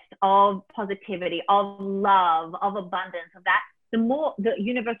success, of positivity, of love, of abundance, of that, the more the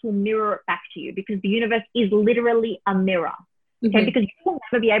universe will mirror it back to you, because the universe is literally a mirror. Okay, because you will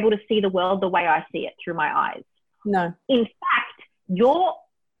never be able to see the world the way I see it through my eyes. No. In fact, your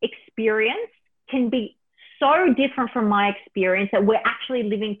experience can be so different from my experience that we're actually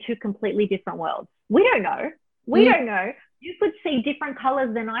living two completely different worlds. We don't know. We don't know. You could see different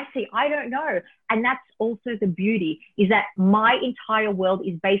colors than I see. I don't know. And that's also the beauty, is that my entire world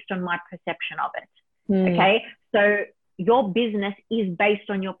is based on my perception of it. Okay. So your business is based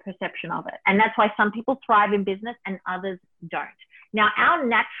on your perception of it. And that's why some people thrive in business and others don't. Now, our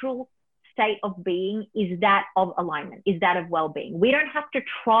natural state of being is that of alignment, is that of well-being. We don't have to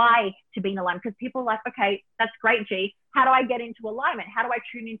try to be in alignment, because people are like, okay, that's great, G. How do I get into alignment? How do I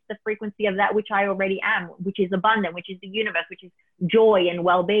tune into the frequency of that which I already am, which is abundant, which is the universe, which is joy and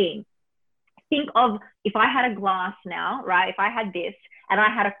well-being? Think of, if I had a glass now, right? If I had this and I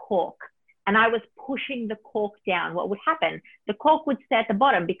had a cork and I was pushing the cork down, what would happen? The cork would stay at the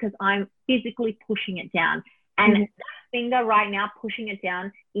bottom because I'm physically pushing it down. And that finger right now pushing it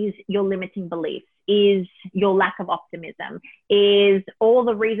down is your limiting beliefs, is your lack of optimism, is all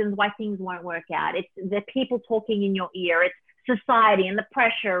the reasons why things won't work out. It's the people talking in your ear. It's society and the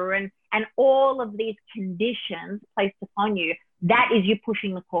pressure and all of these conditions placed upon you. That is you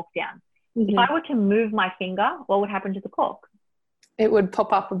pushing the cork down. If I were to move my finger, what would happen to the cork? It would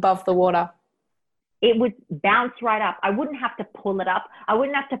pop up above the water. It would bounce right up. I wouldn't have to pull it up. I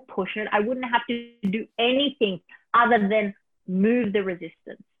wouldn't have to push it. I wouldn't have to do anything other than move the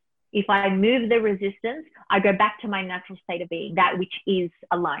resistance. If I move the resistance, I go back to my natural state of being, that which is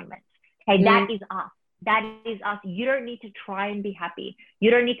alignment. Okay, that is us. That is us. You don't need to try and be happy.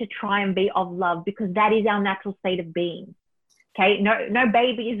 You don't need to try and be of love, because that is our natural state of being. Okay, no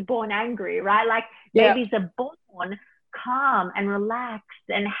baby is born angry, right? Like babies are born calm and relaxed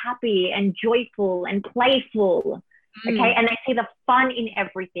and happy and joyful and playful. Okay, and they see the fun in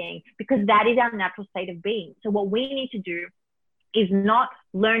everything, because that is our natural state of being. So what we need to do is not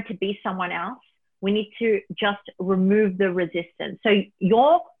learn to be someone else. We need to just remove the resistance. So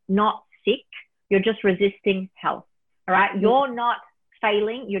you're not sick, you're just resisting health. All right, you're not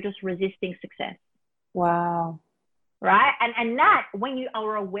failing, you're just resisting success. Wow. Right? And that, when you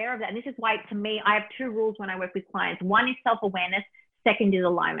are aware of that, and this is why, to me, I have two rules when I work with clients. One is self-awareness. Second is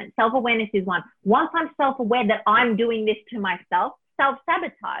alignment. Self-awareness is one. Once I'm self-aware that I'm doing this to myself,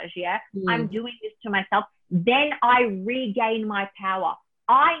 self-sabotage, I'm doing this to myself, then I regain my power.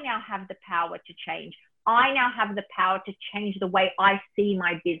 I now have the power to change. I now have the power to change the way I see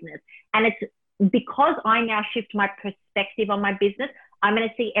my business. And it's because I now shift my perspective on my business, I'm going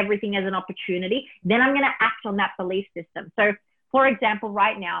to see everything as an opportunity. Then I'm going to act on that belief system. So, for example,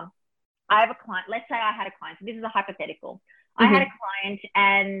 right now, I have a client. Let's say I had a client. So this is a hypothetical. I had a client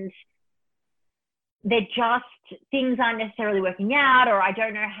and things aren't necessarily working out, or I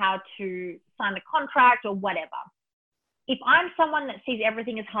don't know how to sign the contract or whatever. If I'm someone that sees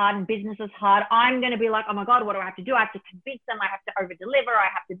everything as hard and business is hard, I'm going to be like, oh my God, what do I have to do? I have to convince them. I have to over deliver. I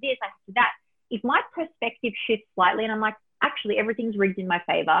have to this, I have to that. If my perspective shifts slightly and I'm like, actually, everything's rigged in my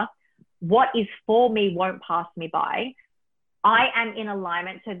favor. What is for me won't pass me by. I am in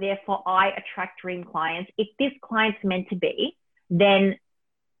alignment, so therefore I attract dream clients. If this client's meant to be, then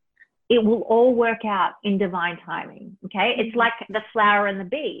it will all work out in divine timing, okay? It's like the flower and the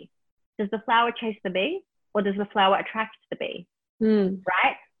bee. Does the flower chase the bee, or does the flower attract the bee,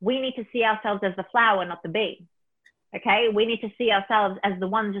 right? We need to see ourselves as the flower, not the bee, okay? We need to see ourselves as the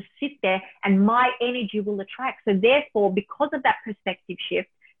ones just sit there, and my energy will attract. So therefore, because of that perspective shift,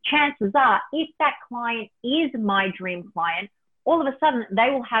 chances are, if that client is my dream client, all of a sudden they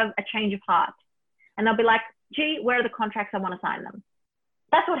will have a change of heart, and they'll be like, gee, where are the contracts? I want to sign them.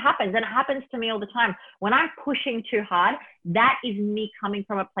 That's what happens. And it happens to me all the time. When I'm pushing too hard, that is me coming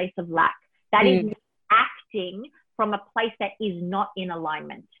from a place of lack. That is me acting from a place that is not in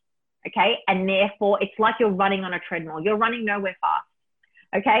alignment. Okay. And therefore it's like you're running on a treadmill. You're running nowhere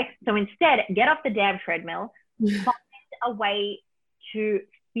fast. Okay. So instead, get off the damn treadmill, find a way to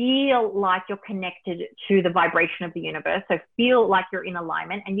feel like you're connected to the vibration of the universe. So feel like you're in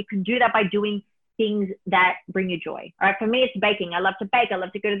alignment, and you can do that by doing things that bring you joy. All right. For me, it's baking. I love to bake. I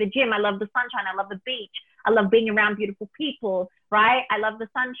love to go to the gym. I love the sunshine. I love the beach. I love being around beautiful people. Right. I love the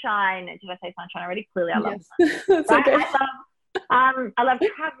sunshine. Did I say sunshine already? Clearly I love the sunshine. Right? Okay. I love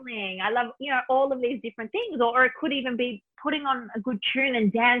traveling. I love, all of these different things. Or it could even be putting on a good tune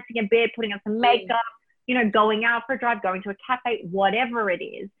and dancing a bit, putting on some makeup, going out for a drive, going to a cafe, whatever it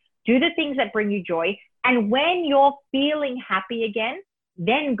is. Do the things that bring you joy. And when you're feeling happy again,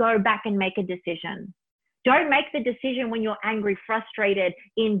 then go back and make a decision. Don't make the decision when you're angry, frustrated,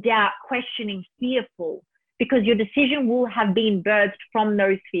 in doubt, questioning, fearful, because your decision will have been birthed from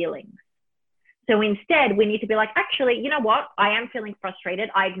those feelings. So instead, we need to be like, actually, you know what? I am feeling frustrated.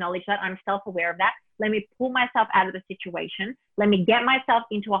 I acknowledge that. I'm self-aware of that. Let me pull myself out of the situation. Let me get myself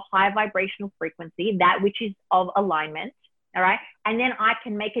into a high vibrational frequency, that which is of alignment. All right. And then I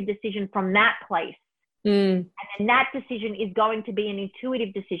can make a decision from that place. And then that decision is going to be an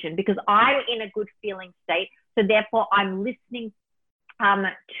intuitive decision, because I'm in a good feeling state. So therefore I'm listening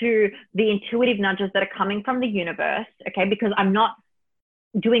to the intuitive nudges that are coming from the universe. Okay. Because I'm not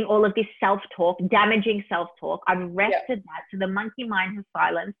doing all of this self-talk, damaging self-talk. I've rested that. So the monkey mind has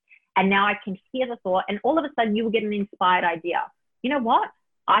silenced, and now I can hear the thought, and all of a sudden you will get an inspired idea. You know what?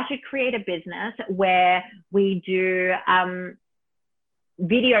 I should create a business where we do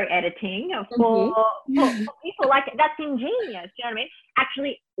video editing for people. Like, that's ingenious. You know what I mean?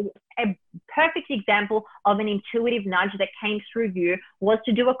 Actually, a perfect example of an intuitive nudge that came through you was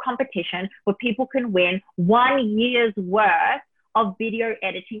to do a competition where people can win 1 year's worth of video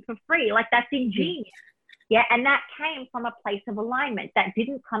editing for free. Like, that's ingenious. Yeah. And that came from a place of alignment. That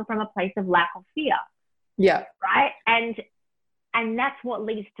didn't come from a place of lack of fear. Yeah. Right. And that's what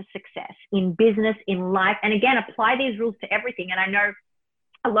leads to success in business, in life. And again, apply these rules to everything. And I know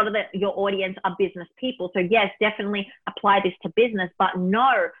a lot of your audience are business people. So yes, definitely apply this to business, but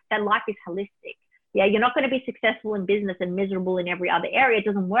know that life is holistic. Yeah, you're not going to be successful in business and miserable in every other area. It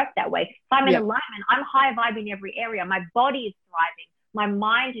doesn't work that way. If I'm in alignment, I'm high vibe in every area. My body is thriving. My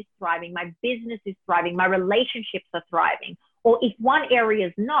mind is thriving. My business is thriving. My relationships are thriving. Or if one area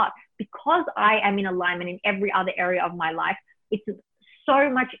is not, because I am in alignment in every other area of my life, it's so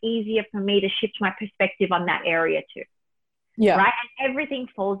much easier for me to shift my perspective on that area too. Yeah. Right. And everything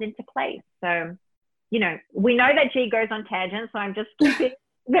falls into place. So, you know, we know that G goes on tangents. So I'm just keeping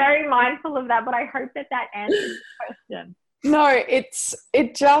very mindful of that. But I hope that answers the question. No, I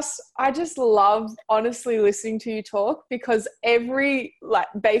just love honestly listening to you talk, because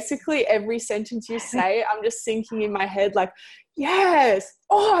basically every sentence you say, I'm just thinking in my head, like, yes,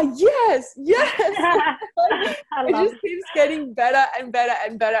 oh, yes. It just keeps getting better and better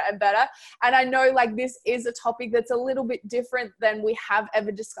and better and better. And I know like this is a topic that's a little bit different than we have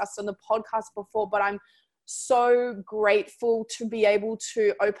ever discussed on the podcast before, but I'm so grateful to be able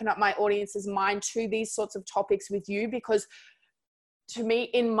to open up my audience's mind to these sorts of topics with you, because to me,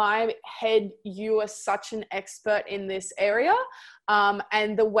 in my head, you are such an expert in this area.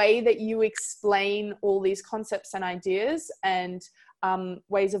 And the way that you explain all these concepts and ideas and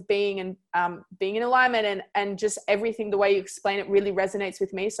ways of being and being in alignment and just everything, the way you explain it really resonates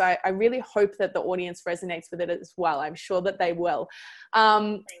with me. So I really hope that the audience resonates with it as well. I'm sure that they will.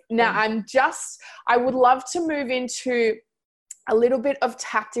 Now I would love to move into a little bit of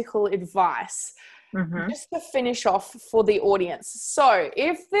tactical advice. Mm-hmm. Just to finish off for the audience. So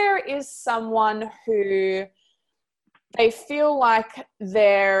if there is someone who they feel like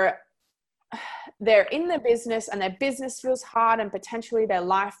they're in their business and their business feels hard and potentially their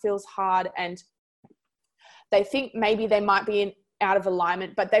life feels hard, and they think maybe they might be out of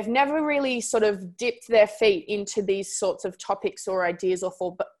alignment, but they've never really sort of dipped their feet into these sorts of topics or ideas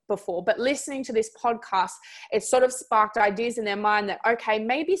before, but listening to this podcast, it sort of sparked ideas in their mind that, okay,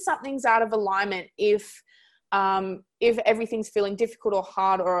 maybe something's out of alignment if everything's feeling difficult or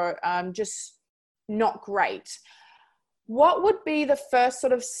hard or just not great. What would be the first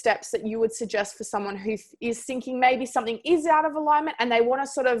sort of steps that you would suggest for someone who is thinking maybe something is out of alignment and they want to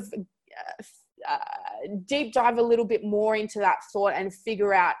sort of deep dive a little bit more into that thought and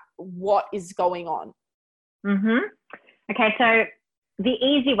figure out what is going on? Mm-hmm. Okay, so the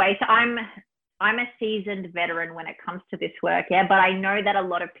easy way, so I'm a seasoned veteran when it comes to this work, yeah, but I know that a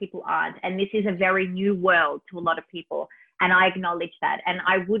lot of people aren't, and this is a very new world to a lot of people, and I acknowledge that, and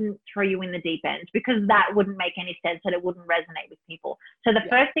I wouldn't throw you in the deep end because that wouldn't make any sense and it wouldn't resonate with people. So the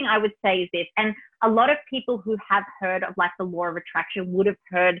first thing I would say is this, and a lot of people who have heard of like the law of attraction would have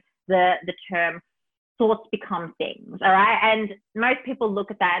heard the term thoughts become things, all right? And most people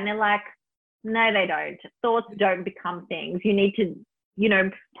look at that and they're like, no, they don't. Thoughts don't become things. You need to,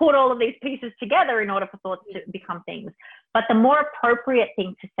 put all of these pieces together in order for thoughts to become things. But the more appropriate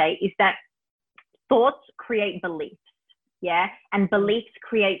thing to say is that thoughts create beliefs, yeah? And beliefs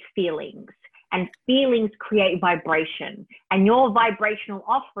create feelings, and feelings create vibration. And your vibrational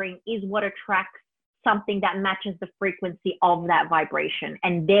offering is what attracts something that matches the frequency of that vibration,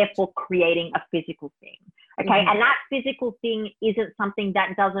 and therefore creating a physical thing. Okay. Mm-hmm. And that physical thing isn't something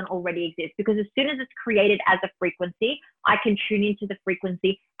that doesn't already exist, because as soon as it's created as a frequency, I can tune into the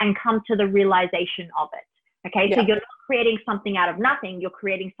frequency and come to the realization of it. Okay. Yeah. So you're not creating something out of nothing. You're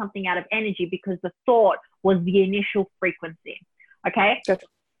creating something out of energy because the thought was the initial frequency. Okay. Good.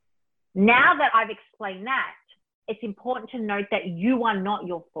 Now that I've explained that, it's important to note that you are not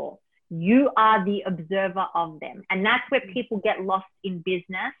your thoughts. You are the observer of them. And that's where people get lost in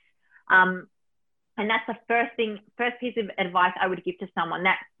business. And that's the first piece of advice I would give to someone,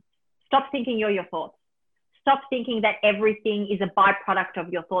 that stop thinking you're your thoughts. Stop thinking that everything is a byproduct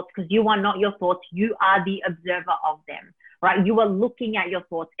of your thoughts, because you are not your thoughts. You are the observer of them, right? You are looking at your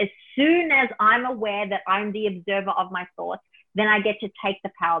thoughts. As soon as I'm aware that I'm the observer of my thoughts, then I get to take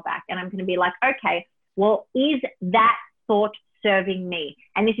the power back. And I'm going to be like, okay, well, is that thought serving me?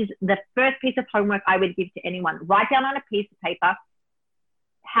 And this is the first piece of homework I would give to anyone. Write down on a piece of paper,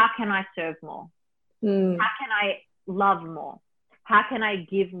 how can I serve more? How can I love more? How can I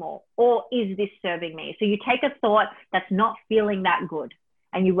give more? Or is this serving me? So you take a thought that's not feeling that good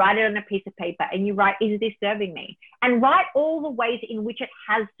and you write it on a piece of paper and you write, is this serving me? And write all the ways in which it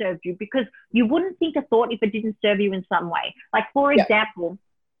has served you, because you wouldn't think a thought if it didn't serve you in some way. Like, for example,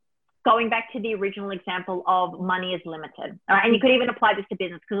 going back to the original example of money is limited. All right? And you could even apply this to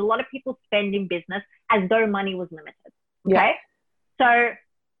business, because a lot of people spend in business as though money was limited. Okay. So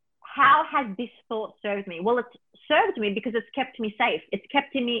how has this thought served me? Well, it's served me because it's kept me safe. It's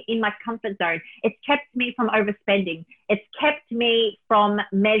kept me in my comfort zone. It's kept me from overspending. It's kept me from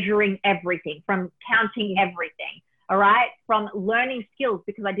measuring everything, from counting everything. All right. From learning skills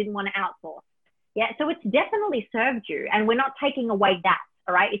because I didn't want to outsource. Yeah. So it's definitely served you, and we're not taking away that.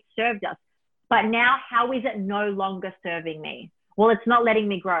 All right. It served us. But now how is it no longer serving me? Well, it's not letting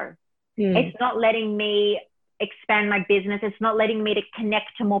me grow. It's not letting me expand my business. It's not letting me to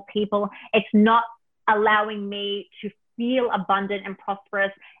connect to more people. It's not allowing me to feel abundant and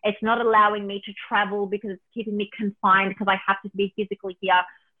prosperous. It's not allowing me to travel because it's keeping me confined because I have to be physically here.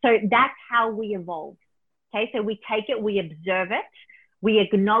 So that's how we evolve. Okay. So we take it, we observe it, we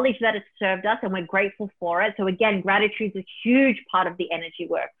acknowledge that it served us, and we're grateful for it. So again, gratitude is a huge part of the energy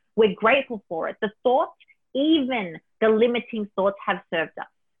work. We're grateful for it. The thoughts, even the limiting thoughts, have served us.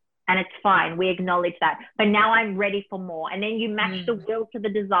 And it's fine. We acknowledge that. But now I'm ready for more. And then you match the will to the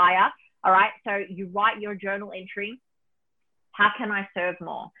desire. All right. So you write your journal entry. How can I serve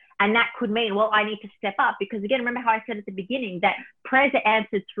more? And that could mean, well, I need to step up, because again, remember how I said at the beginning that prayers are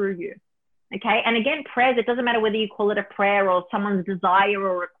answered through you. Okay. And again, prayers, it doesn't matter whether you call it a prayer or someone's desire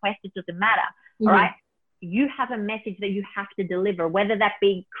or request, it doesn't matter. All right. You have a message that you have to deliver, whether that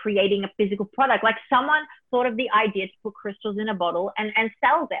be creating a physical product. Like someone thought of the idea to put crystals in a bottle and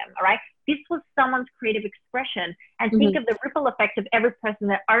sell them. All right. This was someone's creative expression. And think of the ripple effect of every person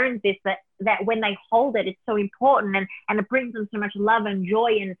that owns this, that when they hold it, it's so important, and it brings them so much love and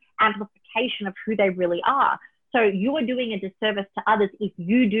joy and amplification of who they really are. So you are doing a disservice to others if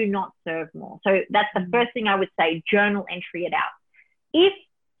you do not serve more. So that's the first thing I would say, journal entry it out. If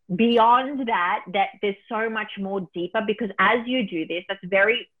beyond that there's so much more deeper, because as you do this, that's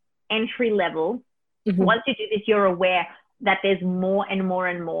very entry level. Once you do this, you're aware that there's more and more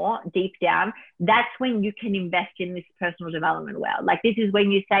and more deep down. That's when you can invest in this personal development world. Like this is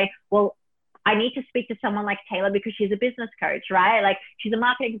when you say, well, I need to speak to someone like Taylor because she's a business coach, right? Like she's a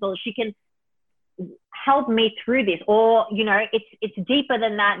marketing consultant. She can help me through this. Or, you know, it's deeper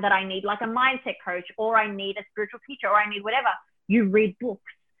than that I need like a mindset coach, or I need a spiritual teacher, or I need whatever. You read books.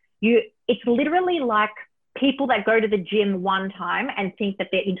 It's literally like people that go to the gym one time and think that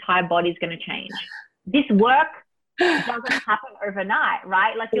their entire body is going to change. This work doesn't happen overnight,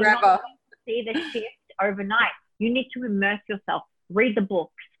 right? Like you're not going to see the shift overnight. You need to immerse yourself, read the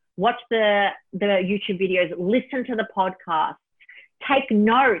books, watch the YouTube videos, listen to the podcast, take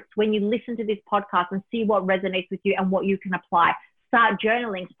notes when you listen to this podcast and see what resonates with you and what you can apply. Start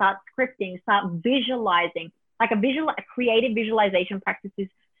journaling, start scripting, start visualizing. Like a creative visualization practice is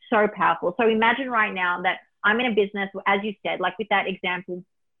so powerful. So imagine right now that I'm in a business, as you said, like with that example,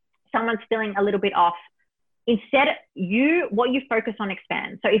 someone's feeling a little bit off. Instead, what you focus on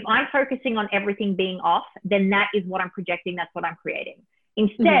expands. So if I'm focusing on everything being off, then that is what I'm projecting. That's what I'm creating.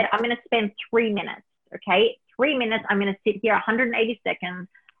 Instead, I'm going to spend 3 minutes. Okay. 3 minutes. I'm going to sit here 180 seconds,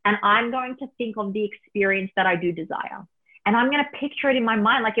 and I'm going to think of the experience that I do desire. And I'm going to picture it in my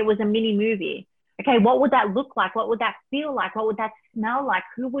mind like it was a mini movie. Okay, what would that look like? What would that feel like? What would that smell like?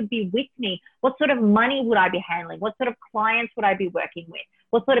 Who would be with me? What sort of money would I be handling? What sort of clients would I be working with?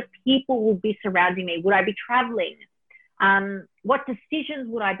 What sort of people would be surrounding me? Would I be traveling? What decisions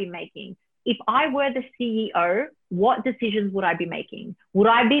would I be making? If I were the CEO, what decisions would I be making? Would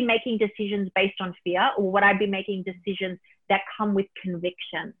I be making decisions based on fear, or would I be making decisions that come with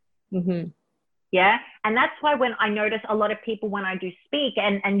conviction? Yeah. And that's why when I notice a lot of people when I do speak,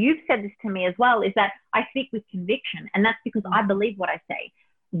 and you've said this to me as well, is that I speak with conviction. And that's because I believe what I say.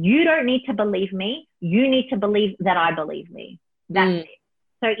 You don't need to believe me. You need to believe that I believe me. That's it.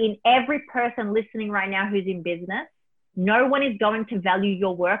 So in every person listening right now who's in business, no one is going to value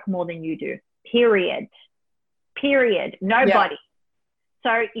your work more than you do. Period. Nobody.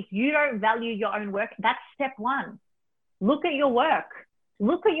 So if you don't value your own work, that's step one. Look at your work.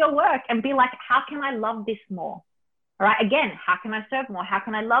 Look at your work and be like, how can I love this more? All right. Again, how can I serve more? How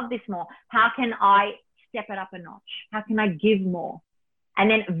can I love this more? How can I step it up a notch? How can I give more? And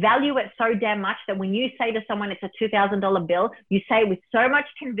then value it so damn much that when you say to someone it's a $2,000 bill, you say it with so much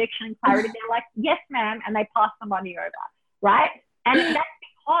conviction and clarity, they're like, yes, ma'am. And they pass the money over. Right. And that's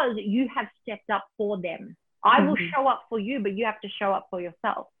because you have stepped up for them. I will show up for you, but you have to show up for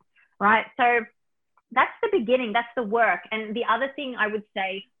yourself. Right. So that's the beginning. That's the work. And the other thing I would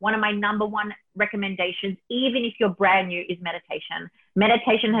say, one of my number one recommendations, even if you're brand new, is meditation.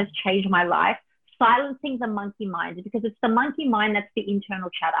 Meditation has changed my life. Silencing the monkey mind, because it's the monkey mind that's the internal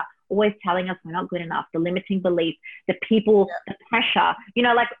chatter. always telling us we're not good enough, the limiting beliefs, the people, the pressure. You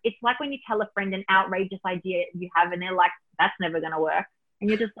know, like it's like when you tell a friend an outrageous idea you have and they're like, that's never going to work. And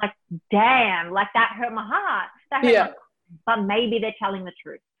you're just like, damn, like that hurt my heart. That hurt my heart. But maybe they're telling the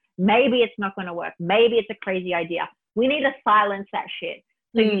truth. Maybe it's not going to work. Maybe it's a crazy idea. We need to silence that shit.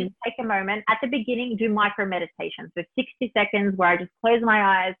 So you just take a moment at the beginning, do micro meditation. So 60 seconds where I just close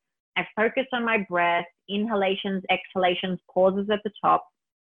my eyes, I focus on my breath, inhalations, exhalations, pauses at the top,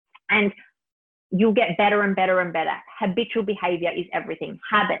 and you'll get better and better and better. Habitual behavior is everything.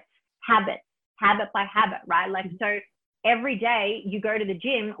 Habit by habit, right? Like, so every day you go to the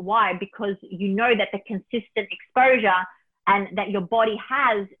gym. Why? Because you know that the consistent exposure and that your body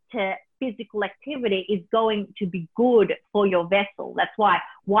has to physical activity is going to be good for your vessel. That's why.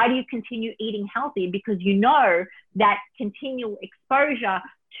 Why do you continue eating healthy? Because you know that continual exposure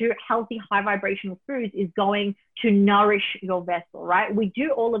to healthy, high vibrational foods is going to nourish your vessel, right? We do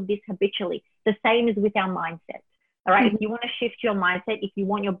all of this habitually. The same is with our mindset. All right. If you want to shift your mindset, if you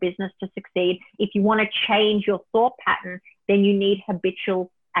want your business to succeed, if you want to change your thought pattern, then you need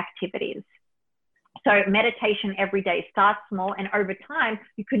habitual activities. So meditation every day, start small, and over time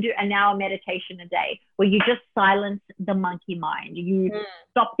you could do an hour meditation a day where you just silence the monkey mind. You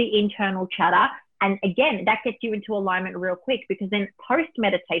stop the internal chatter. And again, that gets you into alignment real quick, because then post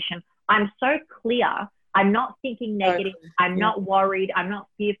meditation, I'm so clear. I'm not thinking negative. I'm not worried. I'm not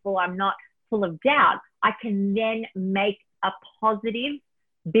fearful. I'm not full of doubt. I can then make a positive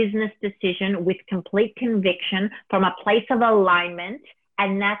business decision with complete conviction from a place of alignment.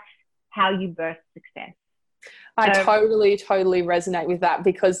 And that's how you birth success. I totally resonate with that,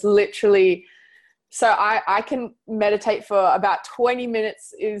 because literally, so I can meditate for about 20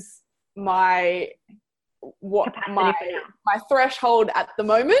 minutes is my threshold at the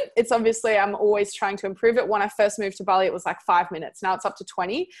moment. It's obviously, I'm always trying to improve it. When I first moved to Bali, it was like 5 minutes. Now it's up to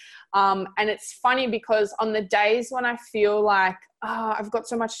 20. And it's funny because on the days when I feel like, I've got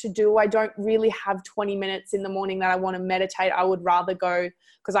so much to do, I don't really have 20 minutes in the morning that I want to meditate. I would rather go,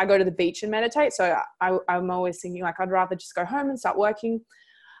 because I go to the beach and meditate. So I'm always thinking like, I'd rather just go home and start working.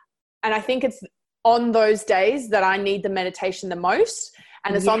 And I think it's on those days that I need the meditation the most.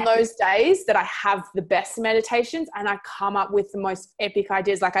 And it's on those days that I have the best meditations and I come up with the most epic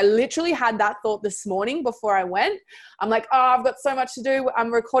ideas. Like I literally had that thought this morning before I went. I'm like, I've got so much to do.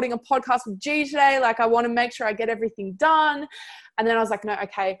 I'm recording a podcast with G today. Like I want to make sure I get everything done. And then I was like, no,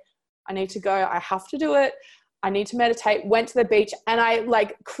 okay, I need to go. I have to do it. I need to meditate. Went to the beach and I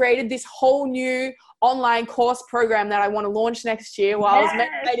like created this whole new online course program that I want to launch next year while I was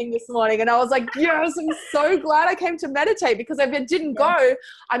meditating this morning. And I was like, yes, I'm so glad I came to meditate, because if it didn't go,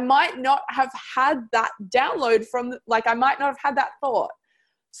 I might not have had that download from, like, I might not have had that thought.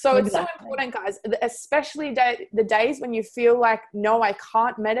 So it's so important, guys, especially the days when you feel like, no, I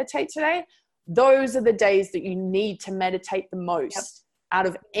can't meditate today. Those are the days that you need to meditate the most out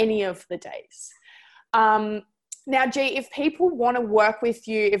of any of the days. Now, G, if people want to work with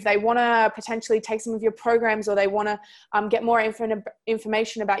you, if they want to potentially take some of your programs, or they want to get more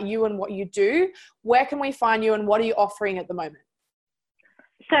information about you and what you do, where can we find you and what are you offering at the moment?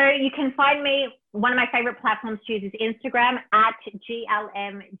 So you can find me, one of my favorite platforms to use is Instagram at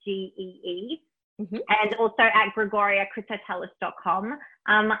GLMGEE, and also at GrigoriaKritsotelis.com.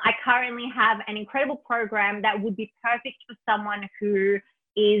 I currently have an incredible program that would be perfect for someone who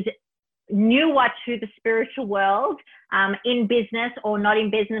is newer to the spiritual world, in business or not in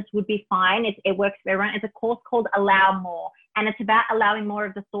business would be fine. It works for everyone. It's a course called Allow More, and it's about allowing more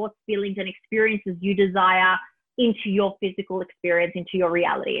of the thoughts, feelings, and experiences you desire into your physical experience, into your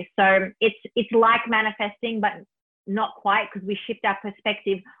reality. So it's like manifesting, but not quite, because we shift our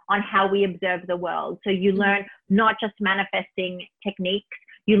perspective on how we observe the world. So you learn not just manifesting techniques,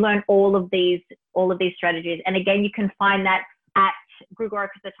 you learn all of these strategies. And again, you can find that at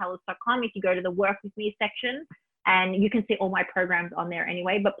GrigoriaKritsotelis.com if you go to the Work With Me section, and you can see all my programs on there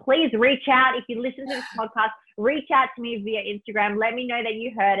anyway. But please reach out. If you listen to this podcast, reach out to me via Instagram. Let me know that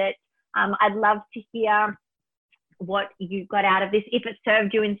you heard it. I'd love to hear what you got out of this, if it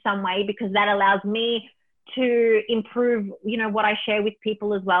served you in some way, because that allows me to improve, what I share with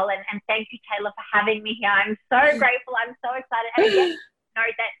people as well. And thank you, Taylor, for having me here. I'm so grateful. I'm so excited. And again, know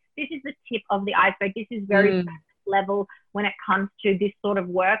that this is the tip of the iceberg. This is very level when it comes to this sort of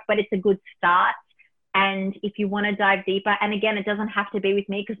work, but it's a good start. And if you want to dive deeper, and again, it doesn't have to be with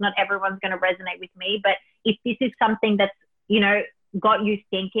me, because not everyone's going to resonate with me, but if this is something that's, got you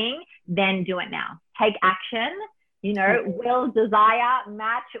thinking, then do it now. Take action, will, desire,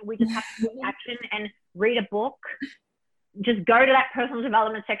 match. We just have to take action and read a book. Just go to that personal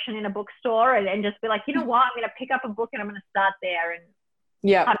development section in a bookstore and just be like, you know what, I'm going to pick up a book and I'm going to start there. And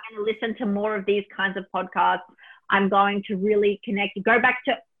Yeah. I'm going to listen to more of these kinds of podcasts. I'm going to really connect, go back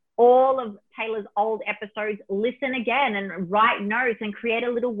to all of Taylor's old episodes, listen again and write notes and create a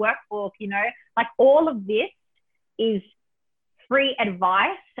little workbook, you know, like all of this is free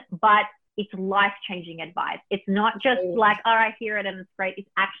advice, but it's life-changing advice. It's not just like, oh, I hear it and it's great. It's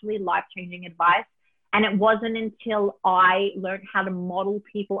actually life-changing advice. And it wasn't until I learned how to model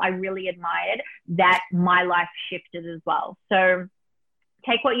people I really admired that my life shifted as well. So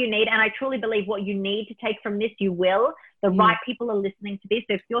take what you need. And I truly believe what you need to take from this, you will. The right people are listening to this.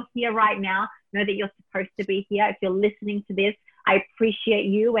 So if you're here right now, know that you're supposed to be here. If you're listening to this, I appreciate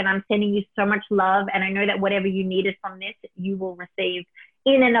you and I'm sending you so much love. And I know that whatever you needed from this, you will receive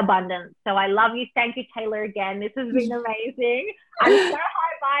in an abundance. So I love you. Thank you, Taylor, again. This has been amazing. I'm so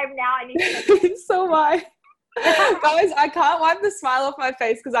high vibe now. I need to so am I. Guys, I can't wipe the smile off my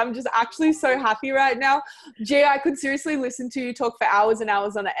face because I'm just actually so happy right now. G, I could seriously listen to you talk for hours and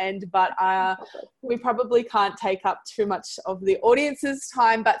hours on end, but we probably can't take up too much of the audience's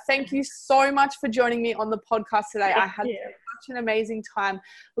time. But thank you so much for joining me on the podcast today. I had such an amazing time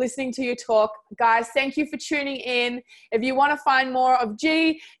listening to you talk. Guys, thank you for tuning in. If you want to find more of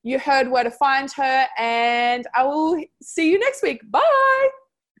G, you heard where to find her, and I will see you next week. Bye.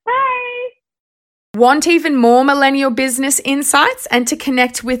 Bye. Want even more millennial business insights and to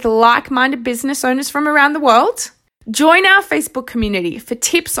connect with like-minded business owners from around the world? Join our Facebook community for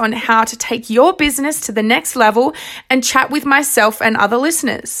tips on how to take your business to the next level and chat with myself and other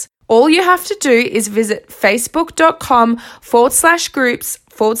listeners. All you have to do is visit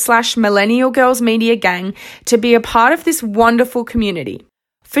facebook.com/groups/Millennial Girls Media Gang to be a part of this wonderful community.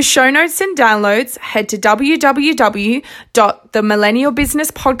 For show notes and downloads, head to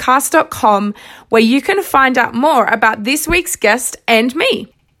www.themillennialbusinesspodcast.com where you can find out more about this week's guest and me.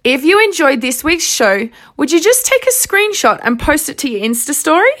 If you enjoyed this week's show, would you just take a screenshot and post it to your Insta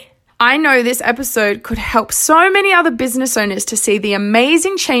story? I know this episode could help so many other business owners to see the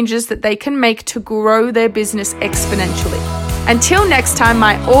amazing changes that they can make to grow their business exponentially. Until next time,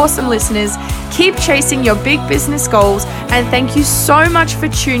 my awesome listeners, keep chasing your big business goals, and thank you so much for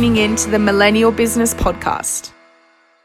tuning in to the Millennial Business Podcast.